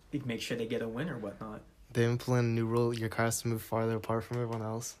make sure they get a win or whatnot. They implement a new rule: your car has to move farther apart from everyone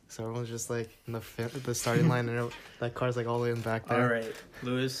else. So everyone's just like in the starting line, and that car's like all the way in the back there. All right,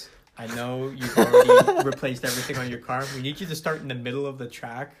 Lewis. I know you've already replaced everything on your car. We need you to start in the middle of the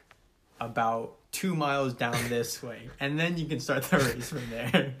track, about 2 miles down this way, and then you can start the race from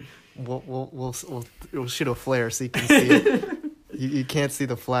there. We'll shoot a flare so you can see it. You can't see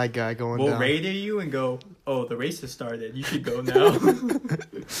the flag guy going down. We'll radar you and go, oh, the race has started. You should go now.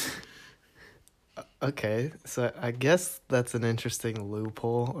 Okay, so I guess that's an interesting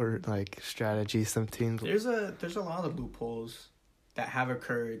loophole or like strategy some teams. There's a lot of loopholes that have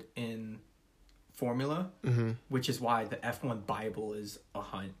occurred in Formula, which is why the F1 Bible is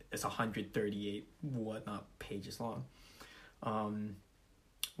 138 whatnot pages long.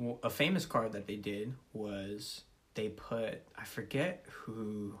 A famous car that they did was they put, I forget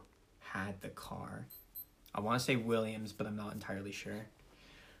who had the car. I want to say Williams, but I'm not entirely sure.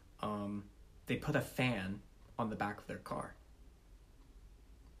 They put a fan on the back of their car.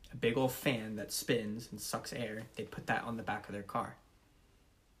 A big old fan that spins and sucks air. They put that on the back of their car.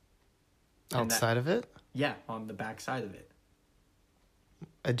 Outside of it? Yeah, on the back side of it.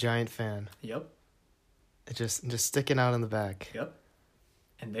 A giant fan. Yep. It just sticking out in the back. Yep.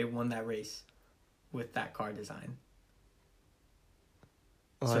 And they won that race with that car design.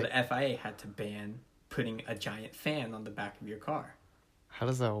 So the FIA had to ban putting a giant fan on the back of your car. How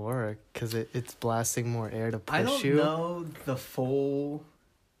does that work? Because it's blasting more air to push you? I don't know the full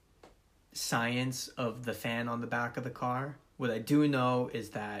science of the fan on the back of the car. What I do know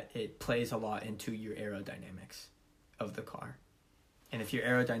is that it plays a lot into your aerodynamics of the car. And if your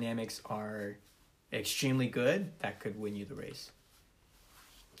aerodynamics are extremely good, that could win you the race.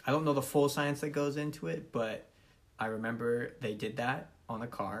 I don't know the full science that goes into it, but I remember they did that on a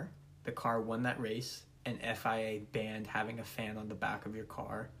car. The car won that race, and FIA banned having a fan on the back of your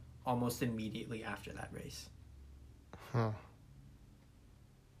car almost immediately after that race. Huh.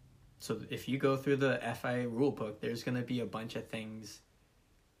 So if you go through the FIA rule book, there's going to be a bunch of things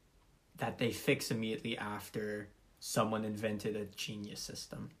that they fix immediately after someone invented a genius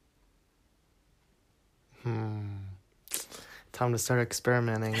system. Time to start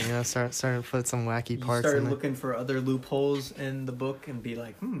experimenting, start to put some wacky parts in You it. start looking for other loopholes in the book and be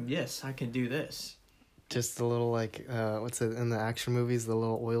like, yes, I can do this. Just a little what's it in the action movies, the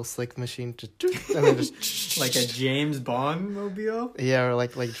little oil slick machine, and then just like a James Bond mobile. Yeah, or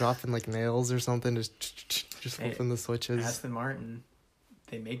like dropping like nails or something, just flipping the switches. Aston Martin,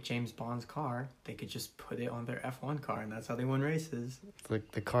 they make James Bond's car. They could just put it on their F1 car, and that's how they win races.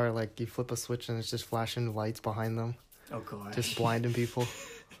 Like the car, like you flip a switch and it's just flashing lights behind them. Oh god, just blinding people.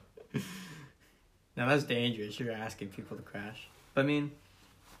 Now that's dangerous. You're asking people to crash. But I mean,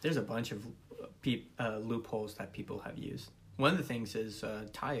 there's a bunch of loopholes that people have used. One of the things is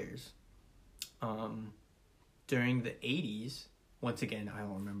tires. During the 80s, once again, I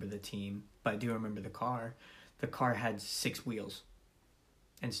don't remember the team, but I do remember the car. The car had 6 wheels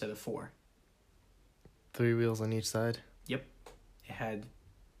instead of 4. 3 wheels on each side? Yep. It had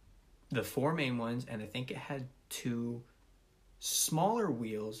the 4 main ones, and I think it had 2 smaller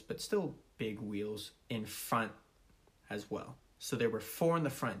wheels, but still big wheels in front as well. So there were 4 in the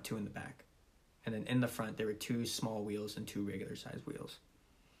front, 2 in the back. And then in the front, there were 2 small wheels and 2 regular size wheels.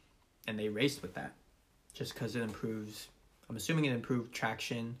 And they raced with that just because it improves, I'm assuming it improved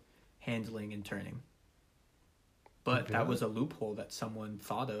traction, handling, and turning. But that was a loophole that someone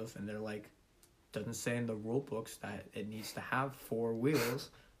thought of, and they're like, doesn't say in the rule books that it needs to have 4 wheels,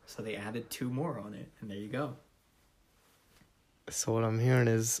 so they added 2 more on it, and there you go. So what I'm hearing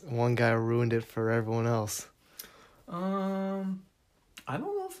is one guy ruined it for everyone else. I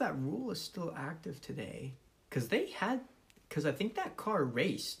don't know if that rule is still active today, because I think that car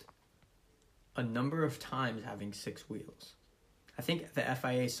raced a number of times having 6 wheels. I think the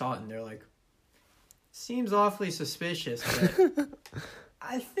FIA saw it and they're like, seems awfully suspicious, but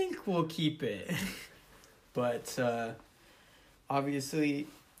I think we'll keep it. But obviously,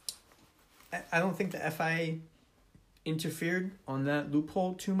 I don't think the FIA interfered on that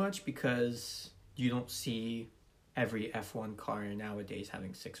loophole too much because you don't see every F1 car nowadays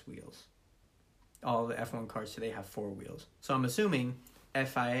having 6 wheels. All the F1 cars today have 4 wheels. So I'm assuming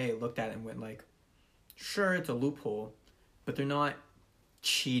FIA looked at it and went like, sure, it's a loophole, but they're not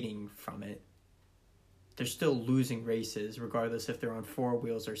cheating from it. They're still losing races regardless if they're on 4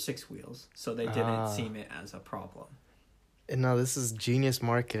 wheels or 6 wheels. So they didn't seem it as a problem. And no, this is genius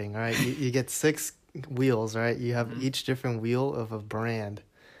marketing, all right? You get 6 wheels, right? You have each different wheel of a brand.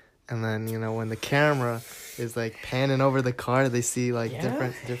 And then, you know, when the camera is like panning over the car, they see like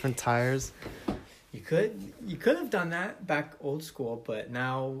different tires. You could have done that back old school, but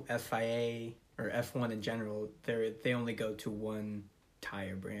now FIA or F1 in general, they only go to one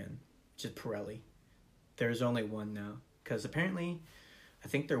tire brand, which is Pirelli. There's only one now because apparently, I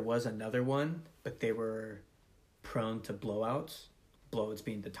think there was another one, but they were prone to blowouts. Blowouts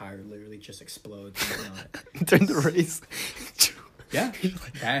being the tire literally just explodes during the race. Yeah,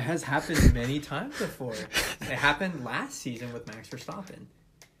 that has happened many times before. It happened last season with Max Verstappen.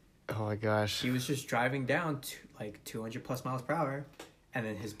 Oh my gosh. He was just driving down to like 200 plus miles per hour, and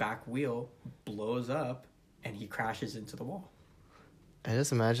then his back wheel blows up, and he crashes into the wall. I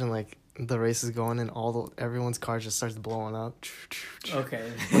just imagine like the race is going and everyone's car just starts blowing up.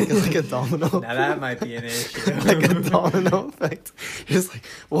 Okay. like a domino. Now that might be an issue. Like a domino effect. You're just like,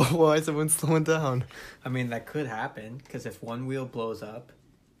 why is everyone slowing down? I mean, that could happen because if one wheel blows up,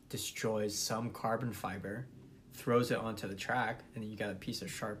 destroys some carbon fiber, throws it onto the track, and then you got a piece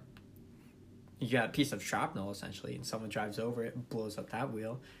of shrapnel essentially, and someone drives over it, blows up that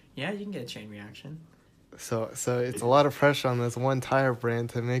wheel. Yeah, you can get a chain reaction. So it's a lot of pressure on this one tire brand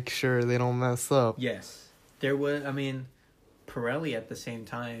to make sure they don't mess up. Yes. There was, I mean, Pirelli at the same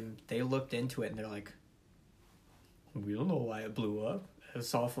time, they looked into it and they're like, we don't know why it blew up.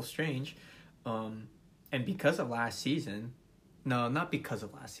 It's awful strange. And because of last season, no, not because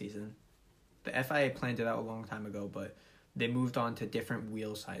of last season. The FIA planned it out a long time ago, but they moved on to different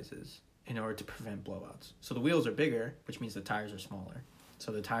wheel sizes in order to prevent blowouts. So the wheels are bigger, which means the tires are smaller.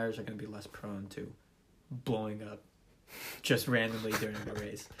 So the tires are going to be less prone to blowing up just randomly during the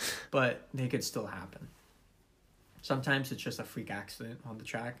race. But they could still happen. Sometimes it's just a freak accident on the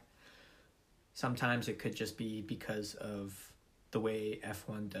track. Sometimes it could just be because of the way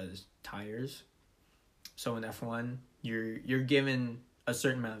F1 does tires. So in F1, you're given a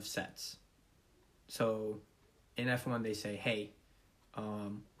certain amount of sets. So in F1, they say, hey,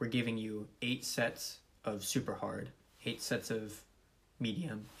 we're giving you 8 sets of super hard, 8 sets of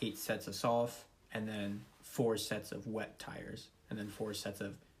medium, 8 sets of soft, and then 4 sets of wet tires, and then 4 sets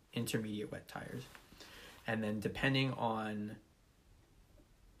of intermediate wet tires. And then depending on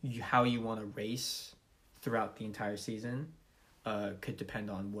how you want to race throughout the entire season, could depend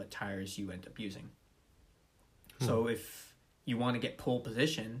on what tires you end up using. So if you want to get pole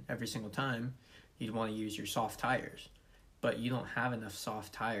position every single time, you'd want to use your soft tires. But you don't have enough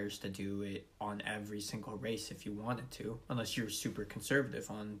soft tires to do it on every single race if you wanted to, unless you're super conservative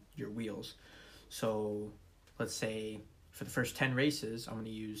on your wheels. So let's say for the first 10 races, I'm going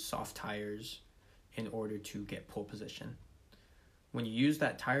to use soft tires in order to get pole position. When you use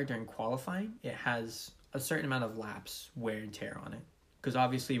that tire during qualifying, it has a certain amount of laps wear and tear on it. Because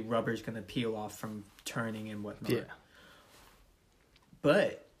obviously rubber's going to peel off from turning and whatnot. Yeah.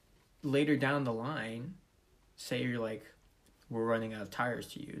 But later down the line, say you're like, we're running out of tires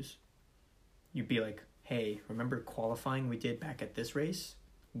to use. You'd be like, hey, remember qualifying we did back at this race?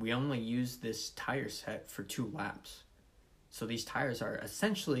 We only used this tire set for 2 laps. So these tires are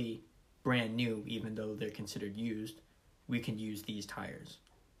essentially brand new, even though they're considered used. We can use these tires.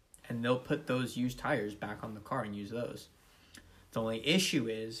 And they'll put those used tires back on the car and use those. The only issue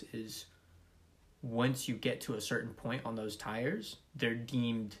is once you get to a certain point on those tires, they're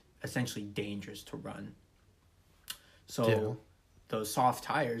deemed essentially dangerous to run. So those soft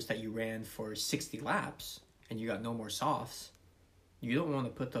tires that you ran for 60 laps and you got no more softs, you don't want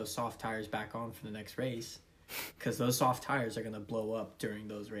to put those soft tires back on for the next race because those soft tires are going to blow up during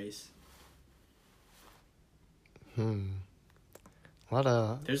those races.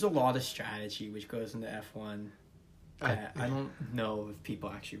 There's a lot of strategy which goes into F1 that I don't know if people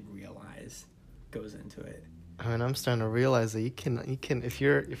actually realize goes into it. I mean, I'm starting to realize that you can if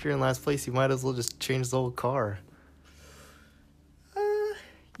you're in last place, you might as well just change the whole car.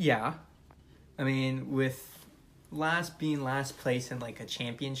 Yeah. I mean, with being last place in like a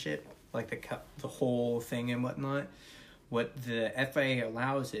championship, like the whole thing and whatnot, what the FIA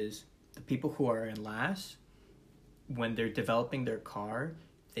allows is the people who are in last, when they're developing their car,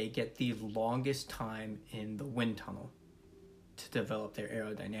 they get the longest time in the wind tunnel to develop their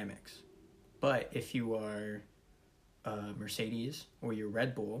aerodynamics. But if you are Mercedes or you're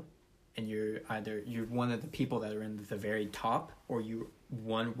Red Bull, and you're one of the people that are in the very top, or you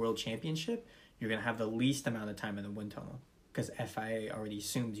won world championship, you're going to have the least amount of time in the wind tunnel, because FIA already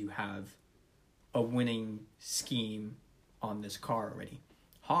assumes you have a winning scheme on this car already.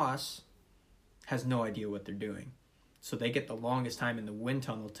 Haas has no idea what they're doing, so they get the longest time in the wind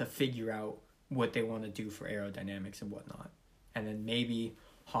tunnel to figure out what they want to do for aerodynamics and whatnot. And then maybe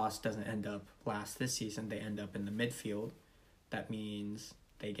Haas doesn't end up last this season, they end up in the midfield. That means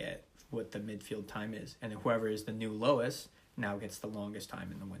they get what the midfield time is, and whoever is the new lowest now gets the longest time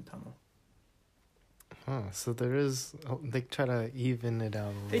in the wind tunnel. So they try to even it out a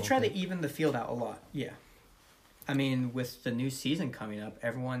little bit. They try to even the field out a lot, yeah. I mean, with the new season coming up,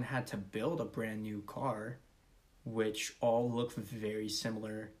 everyone had to build a brand new car, which all look very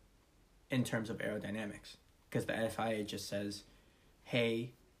similar in terms of aerodynamics, because the FIA just says,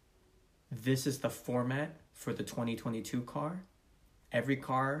 hey, this is the format for the 2022 car. Every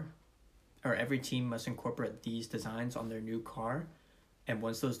team must incorporate these designs on their new car. And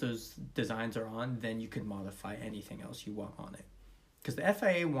once those designs are on, then you can modify anything else you want on it. Because the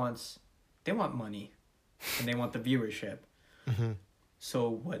FIA they want money and they want the viewership. Mm-hmm. So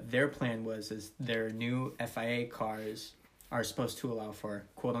what their plan is their new FIA cars are supposed to allow for,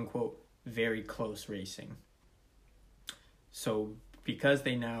 quote unquote, very close racing. So because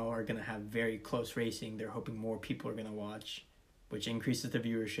they now are going to have very close racing, they're hoping more people are going to watch, which increases the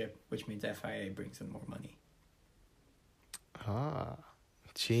viewership, which means FIA brings in more money.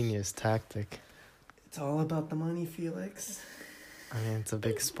 Genius tactic. It's all about the money, Felix. I mean, it's a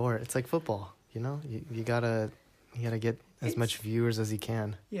big sport. It's like football, you know? You gotta get as much viewers as you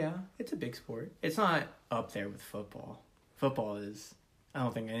can. Yeah, it's a big sport. It's not up there with football. Football is... I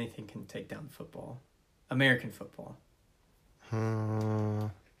don't think anything can take down football. American football.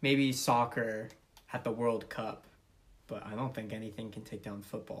 Maybe soccer at the World Cup, but I don't think anything can take down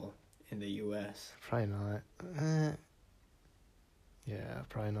football in the U.S. Probably not. Yeah,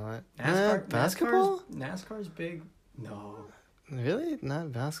 probably not. Basketball? NASCAR's big. No. Really?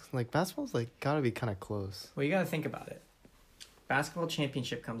 Not basketball? Like, basketball's, like, gotta be kind of close. Well, you gotta think about it. Basketball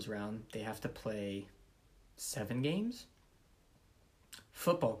championship comes around. They have to play 7 games.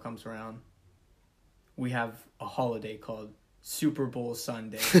 Football comes around. We have a holiday called Super Bowl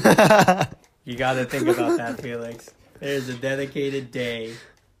Sunday. You gotta think about that, Felix. There's a dedicated day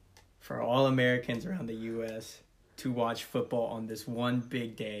for all Americans around the U.S. to watch football on this one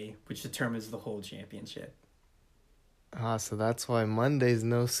big day, which determines the whole championship. So that's why Monday's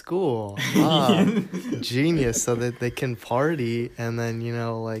no school. Genius, so that they can party and then,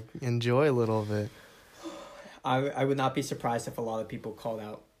 like, enjoy a little bit. I would not be surprised if a lot of people called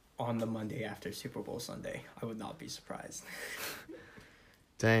out on the Monday after Super Bowl Sunday. I would not be surprised.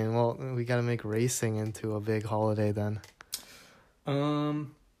 Dang, well, we gotta make racing into a big holiday then.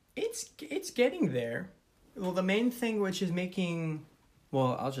 It's getting there. Well, the main thing which is making...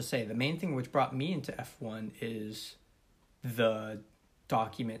 Well, I'll just say, the main thing which brought me into F1 is the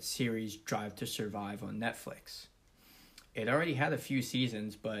document series Drive to Survive on Netflix. It already had a few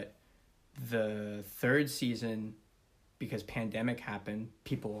seasons, but the 3rd season, because pandemic happened,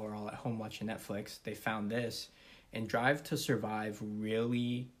 people were all at home watching Netflix, they found this, and Drive to Survive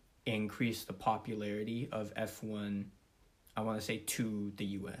really increased the popularity of F1, I want to say, to the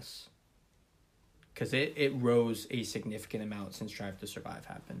US. Because it rose a significant amount since Drive to Survive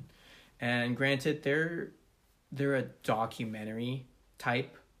happened. And granted, they're a documentary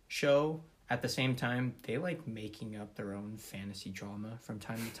type show. At the same time, they like making up their own fantasy drama from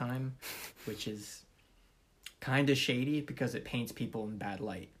time to time, which is kind of shady because it paints people in bad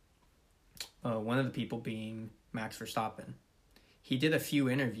light. One of the people being Max Verstappen. He did a few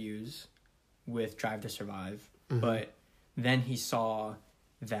interviews with Drive to Survive, but then he saw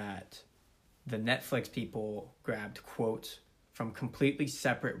that the Netflix people grabbed quotes from completely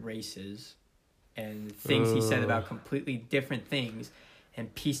separate races and things he said about completely different things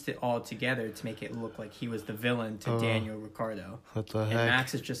and pieced it all together to make it look like he was the villain to Daniel Ricciardo. What the heck? And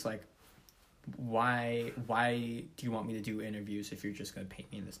Max is just like, why do you want me to do interviews if you're just going to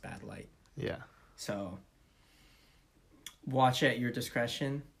paint me in this bad light? Yeah. So, watch at your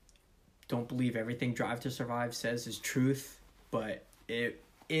discretion. Don't believe everything Drive to Survive says is truth, but it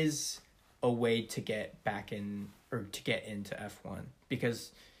is a way to get back in, or to get into F1,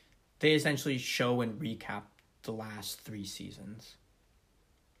 because they essentially show and recap the last 3 seasons.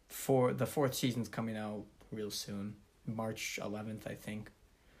 For the 4th season's coming out real soon, March 11th, I think.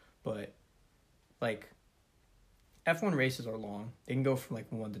 But, like, F1 races are long. They can go from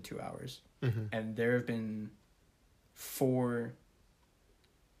like 1 to 2 hours. Mm-hmm. And there have been 4,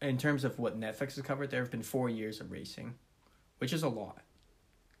 in terms of what Netflix has covered, there have been 4 years of racing, which is a lot.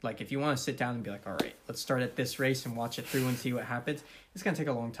 Like, if you want to sit down and be like, all right, let's start at this race and watch it through and see what happens, it's going to take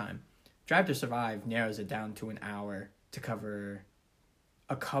a long time. Drive to Survive narrows it down to an hour to cover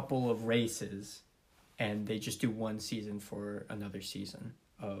a couple of races, and they just do one season for another season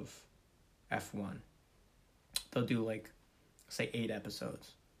of F1. They'll do, like, say 8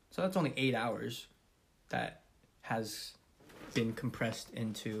 episodes. So that's only 8 hours that has been compressed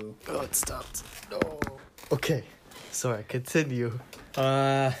into... Oh, it stopped. No. Okay. Sorry, continue.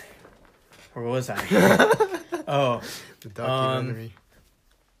 Where was I? Oh. The documentary.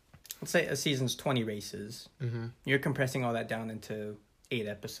 Let's say a season's 20 races. Mm-hmm. You're compressing all that down into 8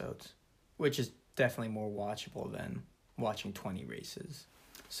 episodes, which is definitely more watchable than watching 20 races.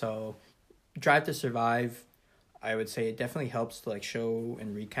 So, Drive to Survive, I would say it definitely helps to like show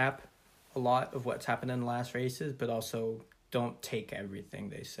and recap a lot of what's happened in the last races, but also don't take everything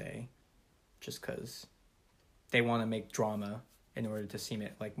they say just because they want to make drama in order to seem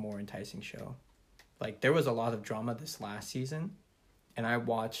it like more enticing show. Like, there was a lot of drama this last season, and I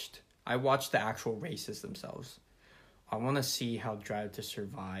watched the actual races themselves. I want to see how Drive to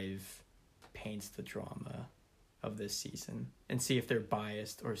Survive paints the drama of this season and see if they're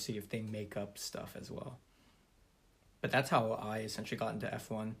biased or see if they make up stuff as well. But that's how I essentially got into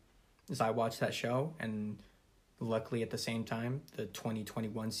F1, is I watched that show, and luckily at the same time, the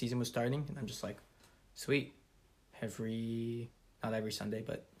 2021 season was starting, and I'm just like, sweet. Not every Sunday,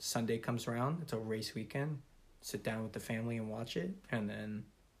 but Sunday comes around, it's a race weekend, sit down with the family and watch it, and then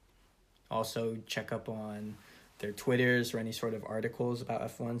also check up on their Twitters or any sort of articles about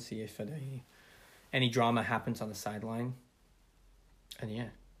F1, see if any drama happens on the sideline. And yeah,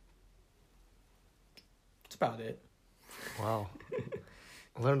 that's about it. Wow.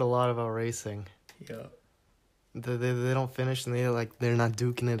 I learned a lot about racing. Yeah. They don't finish and they're not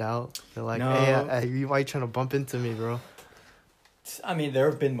duking it out. They're like, No. hey, why you trying to bump into me, bro? I mean, there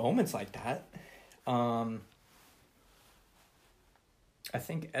have been moments like that. I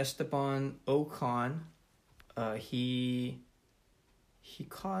think Esteban Ocon, he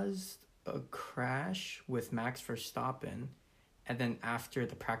caused a crash with Max Verstappen, and then after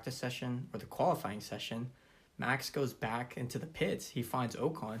the practice session or the qualifying session, Max goes back into the pits. He finds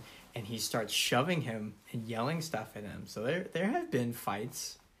Ocon, and he starts shoving him and yelling stuff at him. So there have been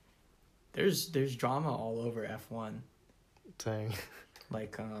fights. There's drama all over F1. Dang.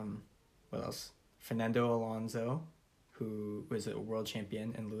 Like, what else? Fernando Alonso, who was a world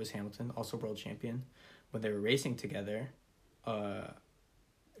champion, and Lewis Hamilton, also world champion. When they were racing together,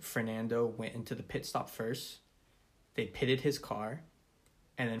 Fernando went into the pit stop first. They pitted his car,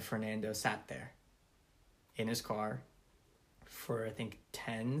 and then Fernando sat there in his car for, I think,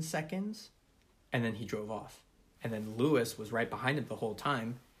 10 seconds, and then he drove off. And then Lewis was right behind him the whole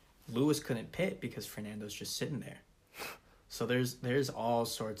time. Lewis couldn't pit because Fernando's just sitting there. So there's all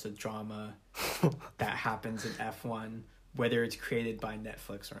sorts of drama that happens in F1, whether it's created by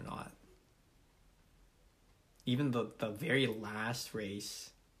Netflix or not. Even the very last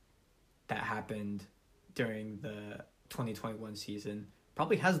race that happened during the 2021 season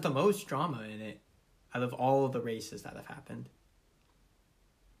probably has the most drama in it out of all of the races that have happened.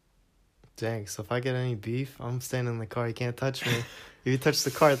 Dang, so if I get any beef, I'm staying in the car. You can't touch me. If you touch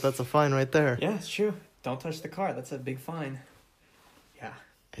the car, that's a fine right there. Yeah, it's true. Don't touch the car. That's a big fine. Yeah.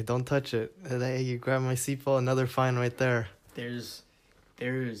 Hey, don't touch it. Hey, you grab my seatbelt, another fine right there. There's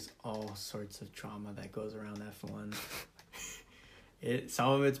all sorts of drama that goes around F1. Some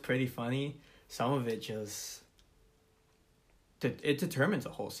of it's pretty funny. Some of it just... It determines a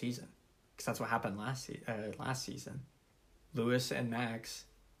whole season. Because that's what happened last season. Lewis and Max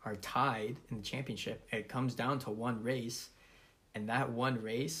are tied in the championship. It comes down to one race. And that one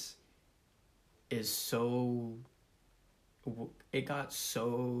race is so... It got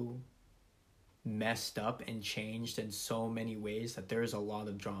so messed up and changed in so many ways that there's a lot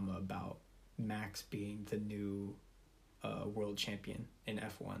of drama about Max being the new world champion in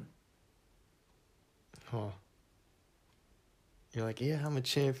F1. Huh. You're like, yeah, I'm a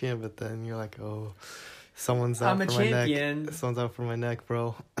champion, but then you're like, oh, someone's out for my neck. Someone's out for my neck,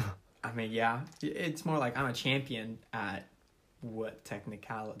 bro. I mean, yeah, it's more like I'm a champion at what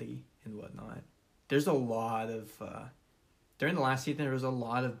technicality and whatnot. There's a lot of... during the last season, there was a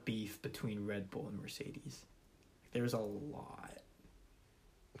lot of beef between Red Bull and Mercedes. There's a lot.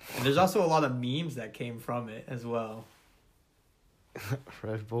 And there's also a lot of memes that came from it as well.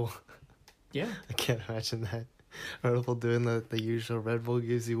 Red Bull? Yeah. I can't imagine that. Red Bull doing the usual Red Bull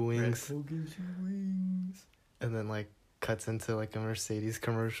gives you wings. Red Bull gives you wings. And then like cuts into like a Mercedes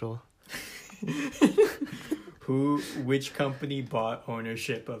commercial. Which company bought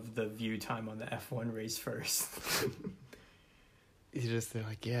ownership of the view time on the F1 race first? They're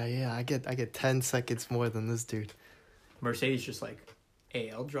like, yeah, I get 10 seconds more than this dude. Mercedes just like,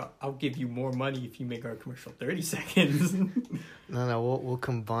 hey, I'll give you more money if you make our commercial 30 seconds. No, we'll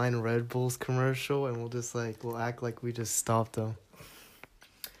combine Red Bull's commercial and we'll act like we just stopped them.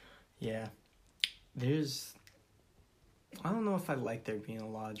 Yeah. I don't know if I like there being a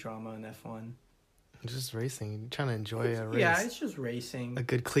lot of drama in F1. Just racing. You're trying to enjoy a race. Yeah, it's just racing. A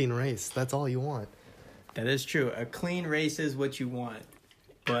good, clean race. That's all you want. That is true. A clean race is what you want.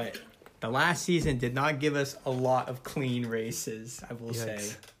 But the last season did not give us a lot of clean races, I will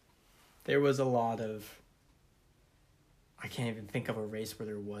say. There was a lot of... I can't even think of a race where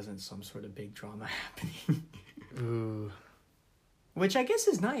there wasn't some sort of big drama happening. Ooh. Which I guess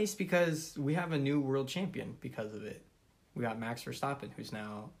is nice because we have a new world champion because of it. We got Max Verstappen, who's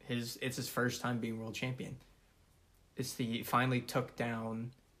now it's his first time being world champion. Finally took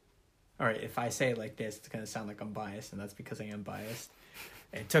down. All right, if I say it like this, it's gonna sound like I'm biased, and that's because I am biased.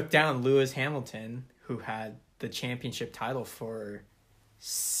 It took down Lewis Hamilton, who had the championship title for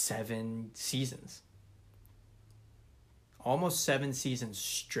 7 seasons, almost 7 seasons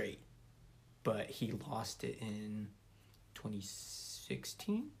straight, but he lost it in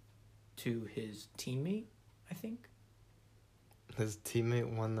 2016 to his teammate, I think. His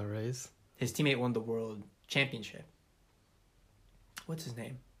teammate won the race? His teammate won the world championship. What's his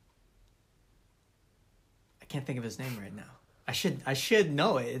name? I can't think of his name right now. I should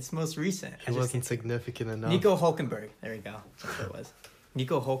know it. It's most recent. It wasn't significant enough. Nico Hülkenberg. There you go. That's what it was.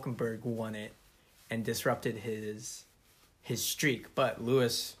 Nico Hülkenberg won it and disrupted his streak. But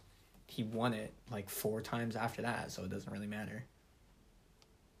Lewis, he won it like 4 times after that, so it doesn't really matter.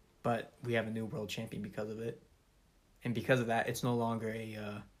 But we have a new world champion because of it. And because of that, it's no longer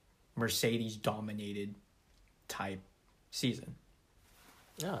a Mercedes-dominated type season.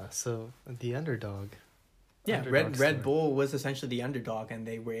 Yeah, so the underdog. Yeah, Red Bull was essentially the underdog, and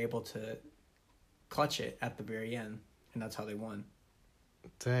they were able to clutch it at the very end, and that's how they won.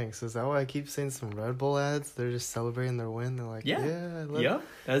 Dang, so is that why I keep seeing some Red Bull ads? They're just celebrating their win. They're like,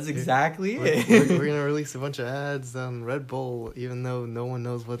 that's exactly it. We're going to release a bunch of ads on Red Bull, even though no one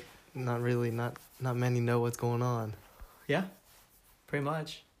knows not many know what's going on. Yeah, pretty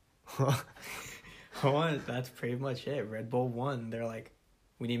much. That's pretty much it. Red Bull won. They're like,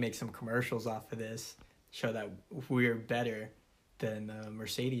 we need to make some commercials off of this, show that we're better than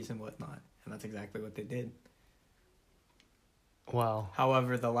Mercedes and whatnot. And that's exactly what they did. Wow.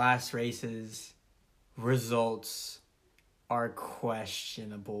 However, the last race's results are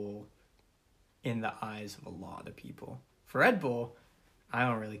questionable in the eyes of a lot of people. For Red Bull, I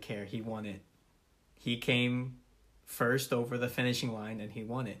don't really care. He won it. He came first over the finishing line and he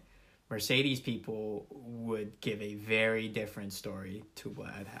won it. Mercedes people would give a very different story to what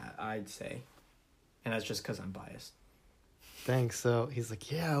I'd say. And that's just because I'm biased. Thanks. So he's like,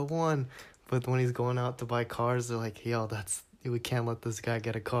 yeah, I won. But when he's going out to buy cars, they're like, yo, we can't let this guy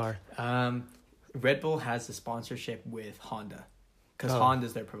get a car. Red Bull has a sponsorship with Honda because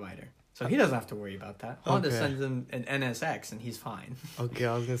Honda's their provider. So he doesn't have to worry about that. Honda sends him an NSX and he's fine. Okay,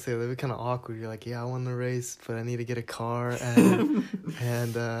 I was going to say, that'd be kind of awkward. You're like, yeah, I won the race, but I need to get a car and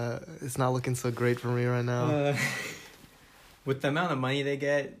it's not looking so great for me right now. With the amount of money they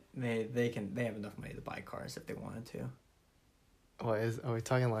get, they have enough money to buy cars if they wanted to. Are we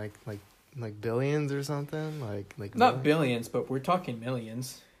talking like billions or something? Like not billions, but we're talking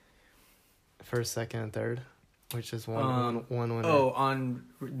millions. First, second, and third, which is one winner.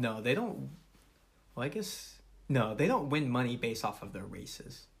 No, they don't. Well, I guess no, they don't win money based off of their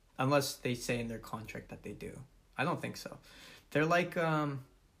races, unless they say in their contract that they do. I don't think so. They're like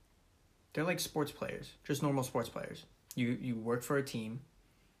sports players, just normal sports players. You work for a team.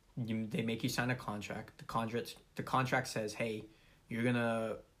 They make you sign a contract. The contract says, hey, you're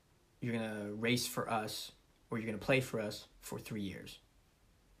gonna race for us, or you're gonna play for us for 3 years,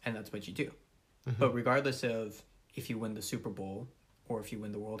 and that's what you do. Mm-hmm. But regardless of if you win the Super Bowl, or if you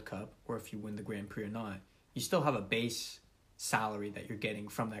win the World Cup, or if you win the Grand Prix or not, you still have a base salary that you're getting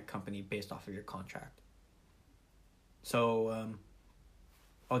from that company based off of your contract. So,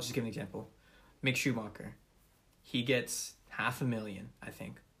 I'll just give an example. Mick Schumacher, he gets $500,000, I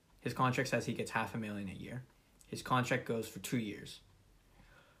think. His contract says he gets $500,000 a year. His contract goes for 2 years.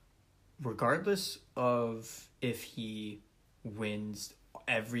 Regardless of if he wins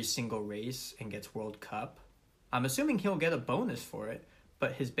every single race and gets World Cup, I'm assuming he'll get a bonus for it,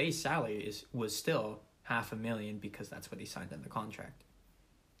 but his base salary was still $500,000 because that's what he signed in the contract.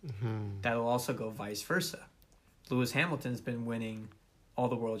 Mm-hmm. That'll also go vice versa. Lewis Hamilton's been winning all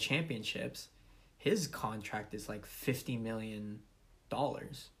the world championships. His contract is like $50 million,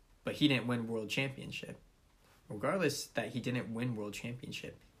 but he didn't win world championship. Regardless that he didn't win world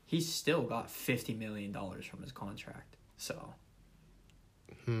championship, he still got $50 million from his contract. So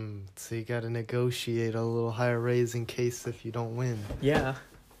you got to negotiate a little higher raise in case if you don't win. Yeah.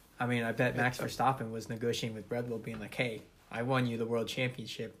 I mean, I bet Max Verstappen was negotiating with Red Bull being like, hey, I won you the world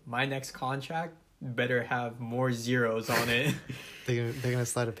championship. My next contract better have more zeros on it. they're gonna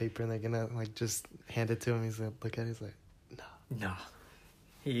slide a paper and they're gonna like just hand it to him. He's gonna look at it. He's like, no.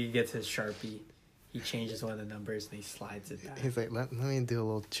 He gets his Sharpie. He changes one of the numbers and he slides it back. He's like, let me do a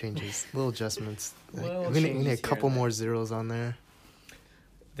little changes, little adjustments. Little we need a couple more zeros on there.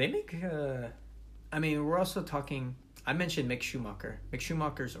 They make, I mean, we're also talking, I mentioned Mick Schumacher. Mick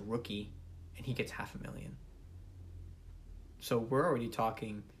Schumacher's a rookie and he gets $500,000. So we're already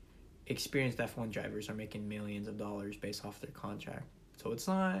talking experienced F1 drivers are making millions of dollars based off their contract. So it's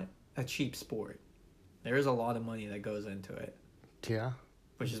not a cheap sport. There is a lot of money that goes into it. Yeah.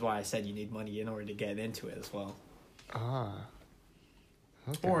 Which is why I said you need money in order to get into it as well. Ah.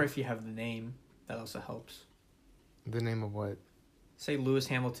 Okay. Or if you have the name, that also helps. The name of what? Say Lewis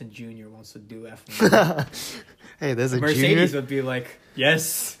Hamilton Jr. wants to do F1. Hey, there's a Mercedes junior? would be like,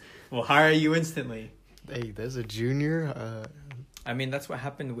 yes, we'll hire you instantly. Hey, there's a junior? I mean, that's what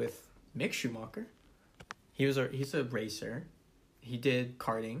happened with Mick Schumacher. He's a racer. He did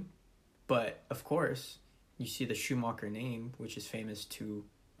karting. But, of course, you see the Schumacher name, which is famous to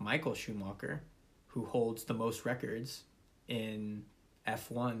Michael Schumacher, who holds the most records in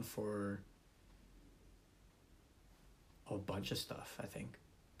F1 for a bunch of stuff, I think.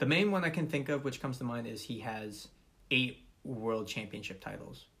 The main one I can think of, which comes to mind, is he has 8 world championship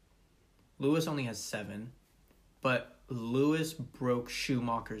titles. Lewis only has 7, but Lewis broke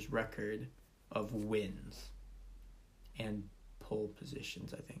Schumacher's record of wins and pole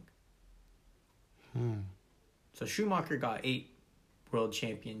positions, I think. So Schumacher got 8 world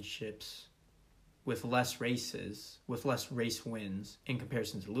championships with less race wins in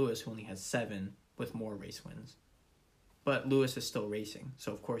comparison to Lewis, who only has 7 with more race wins. But Lewis is still racing,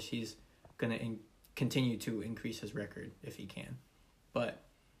 so of course he's going to continue to increase his record if he can. But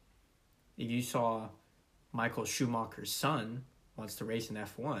if you saw Michael Schumacher's son wants to race in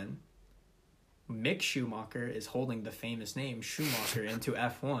F1, Mick Schumacher is holding the famous name Schumacher into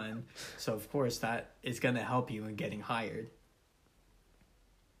F1, so of course that is going to help you in getting hired.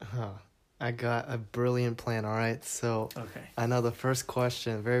 I got a brilliant plan, all right? So okay. I know the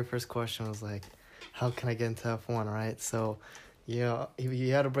very first question was like, how can I get into F1, all right? So, you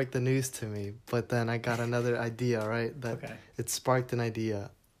had to break the news to me, but then I got another idea, right? It sparked an idea.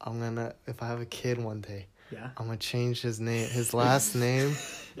 If I have a kid one day, I'm going to change his last name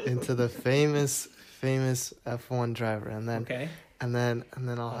into the famous F1 driver. And then, and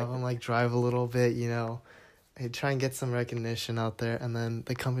then I'll have him like drive a little bit, and try and get some recognition out there. And then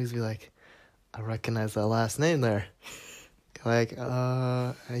the companies be like, I recognize that last name there. Like,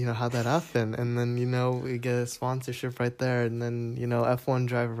 how'd that happen? And then, we get a sponsorship right there. And then, F1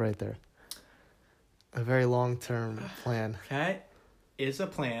 driver right there. A very long-term plan. That is a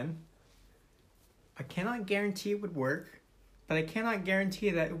plan. I cannot guarantee it would work, but I cannot guarantee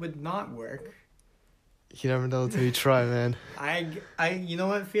that it would not work. You never know until you try, man. You know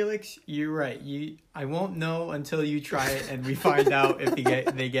what, Felix? You're right. I won't know until you try it and we find out if they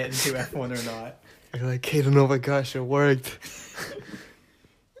get into F1 or not. You're like, Caden, oh my gosh, it worked.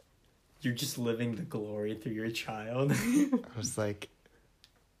 You're just living the glory through your child. I was like,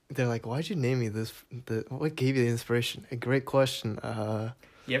 they're like, why'd you name me this? What gave you the inspiration? A great question.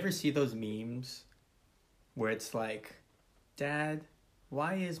 You ever see those memes where it's like, Dad,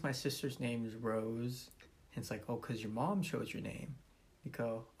 why is my sister's name Rose? And it's like, oh, because your mom chose your name. You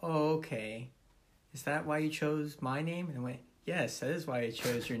go, oh, okay. Is that why you chose my name? And I went, yes, that is why I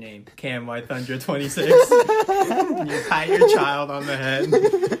chose your name. Cam White Thunder 26. You pat your child on the head.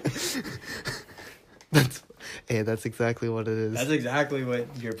 That's exactly what it is. That's exactly what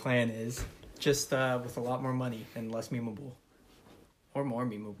your plan is. Just with a lot more money and less memeable. Or more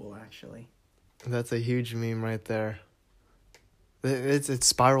memeable, actually. That's a huge meme right there. It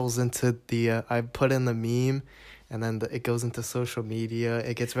spirals into the... I put in the meme, and then it goes into social media.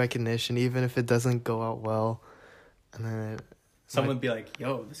 It gets recognition, even if it doesn't go out well. And then... Someone would be like,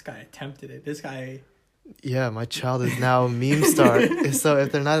 yo, this guy attempted it. This guy... Yeah, my child is now a meme star. So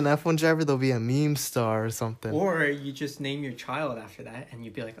if they're not an F1 driver, they'll be a meme star or something. Or you just name your child after that, and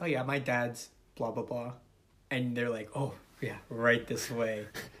you'd be like, oh yeah, my dad's blah, blah, blah. And they're like, oh, yeah, right this way.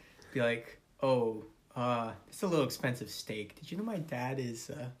 Be like, oh, it's a little expensive steak. Did you know my dad is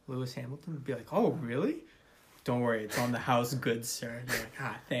Lewis Hamilton? Be like, oh, really? don't worry, it's on the house, good sir. You're like,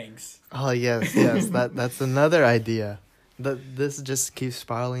 thanks. Oh yes, that's another idea. This just keeps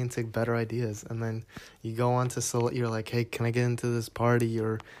spiraling into better ideas, and then you go on to you're like, hey, can I get into this party?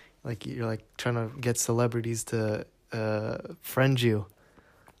 Or like you're like trying to get celebrities to friend you.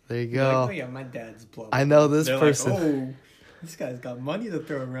 There you go. Like, oh yeah, my dad's blowing. I know this They're person. Like, oh, this guy's got money to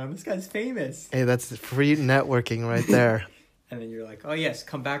throw around. This guy's famous. Hey, that's free networking right there. And then you're like, oh yes,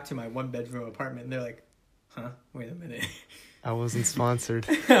 come back to my 1-bedroom apartment. And they're like, huh? Wait a minute. I wasn't sponsored.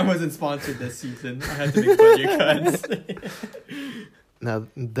 I wasn't sponsored this season. I had to make budget cuts. No,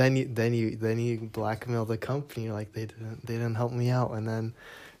 then you blackmail the company. You're like, they didn't help me out, and then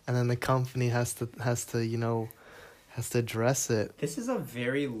the company has to address it. This is a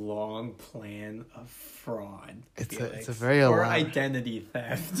very long plan of fraud. It's Felix, a very or elaborate identity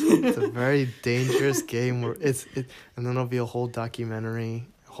theft. It's a very dangerous game where and then there'll be a whole documentary,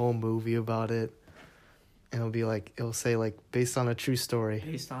 a whole movie about it. And it'll say based on a true story.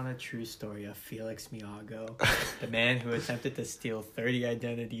 Based on a true story of Felix Miago, the man who attempted to steal 30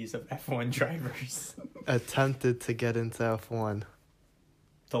 identities of F1 drivers. Attempted to get into F1.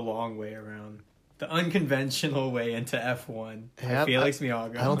 The long way around. The unconventional way into F1. Yeah, Felix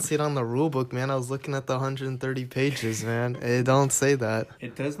Miago. I don't see it on the rule book, man. I was looking at the 130 pages, man. It don't say that.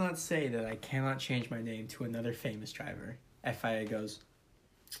 It does not say that I cannot change my name to another famous driver. FIA goes,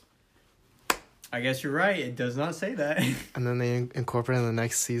 I guess you're right. It does not say that. And then they incorporate in the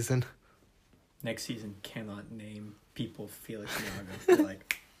next season. Next season cannot name people Felix Miago. They're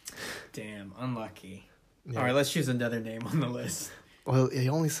like, damn, unlucky. Yeah. All right, let's choose another name on the list. Well, it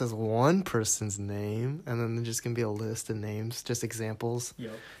only says one person's name, and then there's just going to be a list of names, just examples.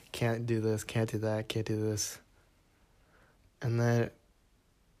 Yep. Can't do this, can't do that, can't do this. And then,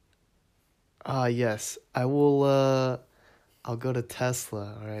 yes, I will, I'll go to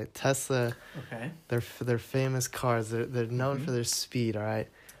Tesla, all right? Tesla, okay. They're famous cars. They're known for their speed, all right?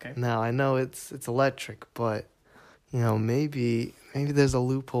 Okay. Now, I know it's electric, but, maybe there's a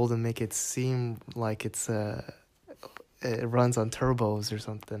loophole to make it seem like it runs on turbos or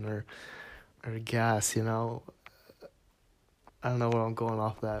something, or gas, I don't know where I'm going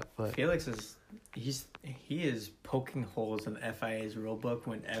off that, but Felix he is poking holes in FIA's rule book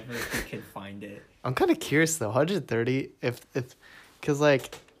whenever he can find it. I'm kind of curious though, 130, if because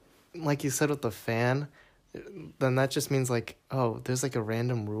like you said with the fan, then that just means there's a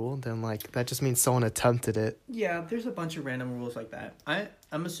random rule, then that just means someone attempted it. Yeah, there's a bunch of random rules like that.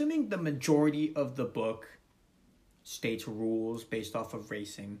 I'm assuming the majority of the book states rules based off of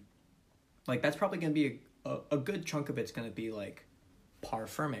racing. That's probably going to be a good chunk of it's going to be par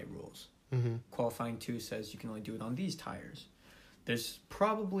ferme rules. Mm-hmm. Qualifying 2 says you can only do it on these tires. There's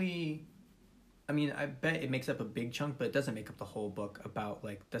probably, I bet it makes up a big chunk, but it doesn't make up the whole book about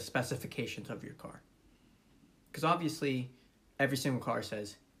the specifications of your car. Because obviously every single car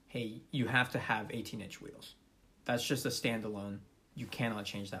says, hey, you have to have 18-inch wheels. That's just a standalone. You cannot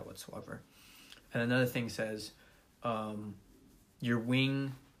change that whatsoever. And another thing says, your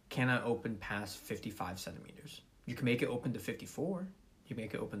wing cannot open past 55 centimeters. You can make it open to 54. You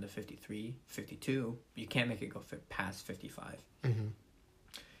make it open to 53, 52. You can't make it go past 55. Mm-hmm.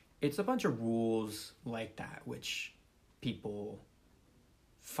 It's a bunch of rules like that, which people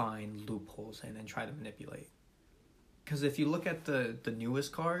find loopholes in and try to manipulate. Because if you look at the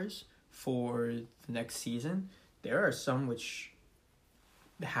newest cars for the next season, there are some which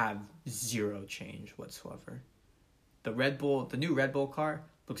have zero change whatsoever. The new Red Bull car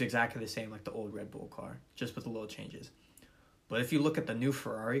looks exactly the same like the old Red Bull car, just with the little changes. But if you look at the new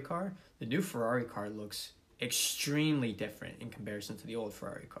Ferrari car, the new Ferrari car looks extremely different in comparison to the old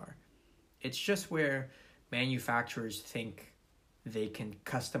Ferrari car. It's just where manufacturers think they can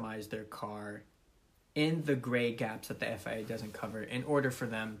customize their car in the gray gaps that the FIA doesn't cover in order for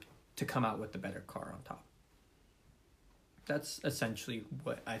them to come out with the better car on top. That's essentially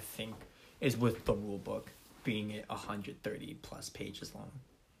what I think is with the rule book being 130 plus pages long.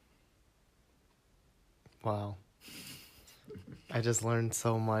 Wow. I just learned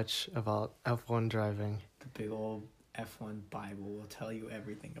so much about F1 driving. The big old F1 Bible will tell you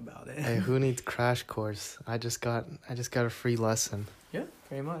everything about it. Hey, who needs crash course? I just got a free lesson. Yeah,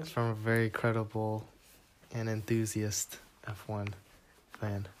 very much. From a very credible and enthusiast F1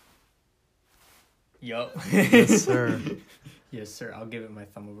 fan. Yup. Yes, sir. Yes, sir. I'll give it my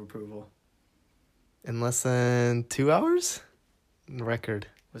thumb of approval. In less than 2 hours? Record.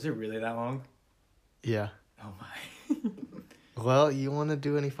 Was it really that long? Yeah. Oh my. Well, you want to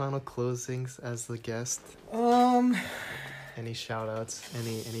do any final closings as the guest? Any shout outs?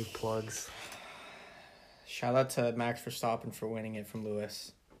 Any plugs? Shout out to Max Verstappen for winning it from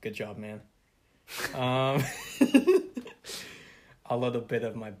Lewis. Good job, man. I'll let a bit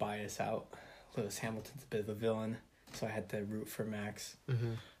of my bias out. Lewis Hamilton's a bit of a villain, so I had to root for Max.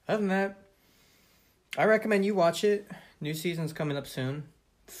 Mm-hmm. Other than that, I recommend you watch it. New season's coming up soon.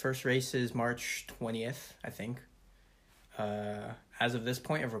 First race is March 20th, I think. As of this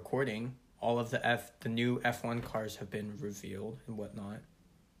point of recording, all of the new F1 cars have been revealed and whatnot.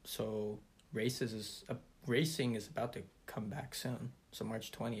 So racing is about to come back soon. So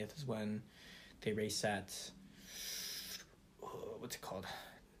March 20th is when they race at what's it called?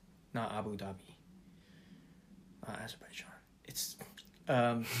 Not Abu Dhabi. Azerbaijan.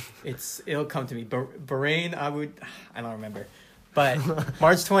 It'll come to me. Bahrain, I don't remember. But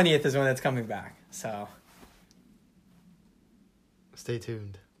March 20th is when it's coming back. So stay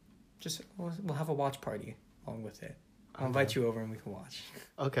tuned. Just we'll have a watch party along with it. I'll invite you over and we can watch.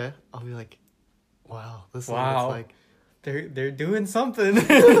 Okay. I'll be like, wow, this is what it's like. They're doing something.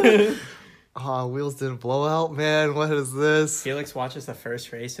 Oh, wheels didn't blow out, man. What is this? Felix watches the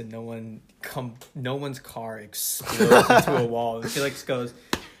first race and no one's car explodes into a wall. And Felix goes,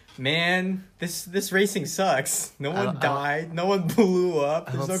 man, this racing sucks. No one died. No one blew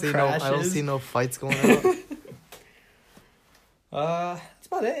up. There's no crashes. I don't see no fights going on. That's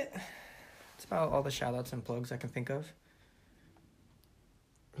about it. That's about all the shout outs and plugs I can think of.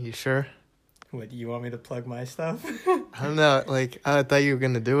 You sure? What, do you want me to plug my stuff? I don't know. Like, I thought you were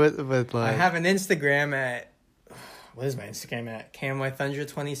going to do it, but like... I have an Instagram at... What is my Instagram at? KMY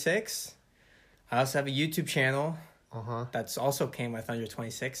Thunder26. I also have a YouTube channel. That's also KMY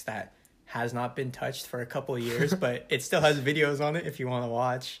Thunder26 that has not been touched for a couple of years, but it still has videos on it if you want to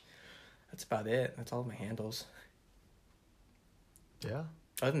watch. That's about it. That's all my handles. Yeah.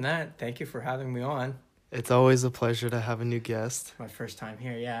 Other than that, thank you for having me on. It's always a pleasure to have a new guest. My first time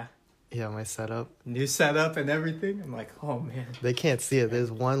here, yeah. Yeah, my setup. New setup and everything. I'm like, oh, man. They can't see it. There's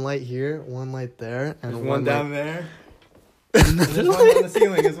one light here, one light there, and there's one down there. And there's one on the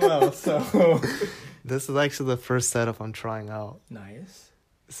ceiling as well, so... This is actually the first setup I'm trying out. Nice.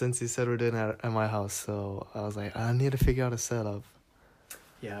 Since you said we're doing it at my house, so I was like, I need to figure out a setup.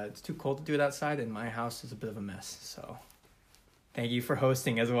 Yeah, it's too cold to do it outside, and my house is a bit of a mess, so... Thank you for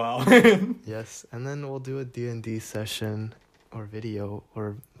hosting as well. Yes, and then we'll do a D&D session or video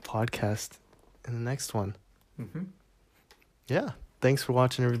or podcast in the next one. Mm-hmm. Yeah. Thanks for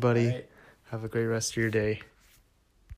watching, everybody. Right. Have a great rest of your day.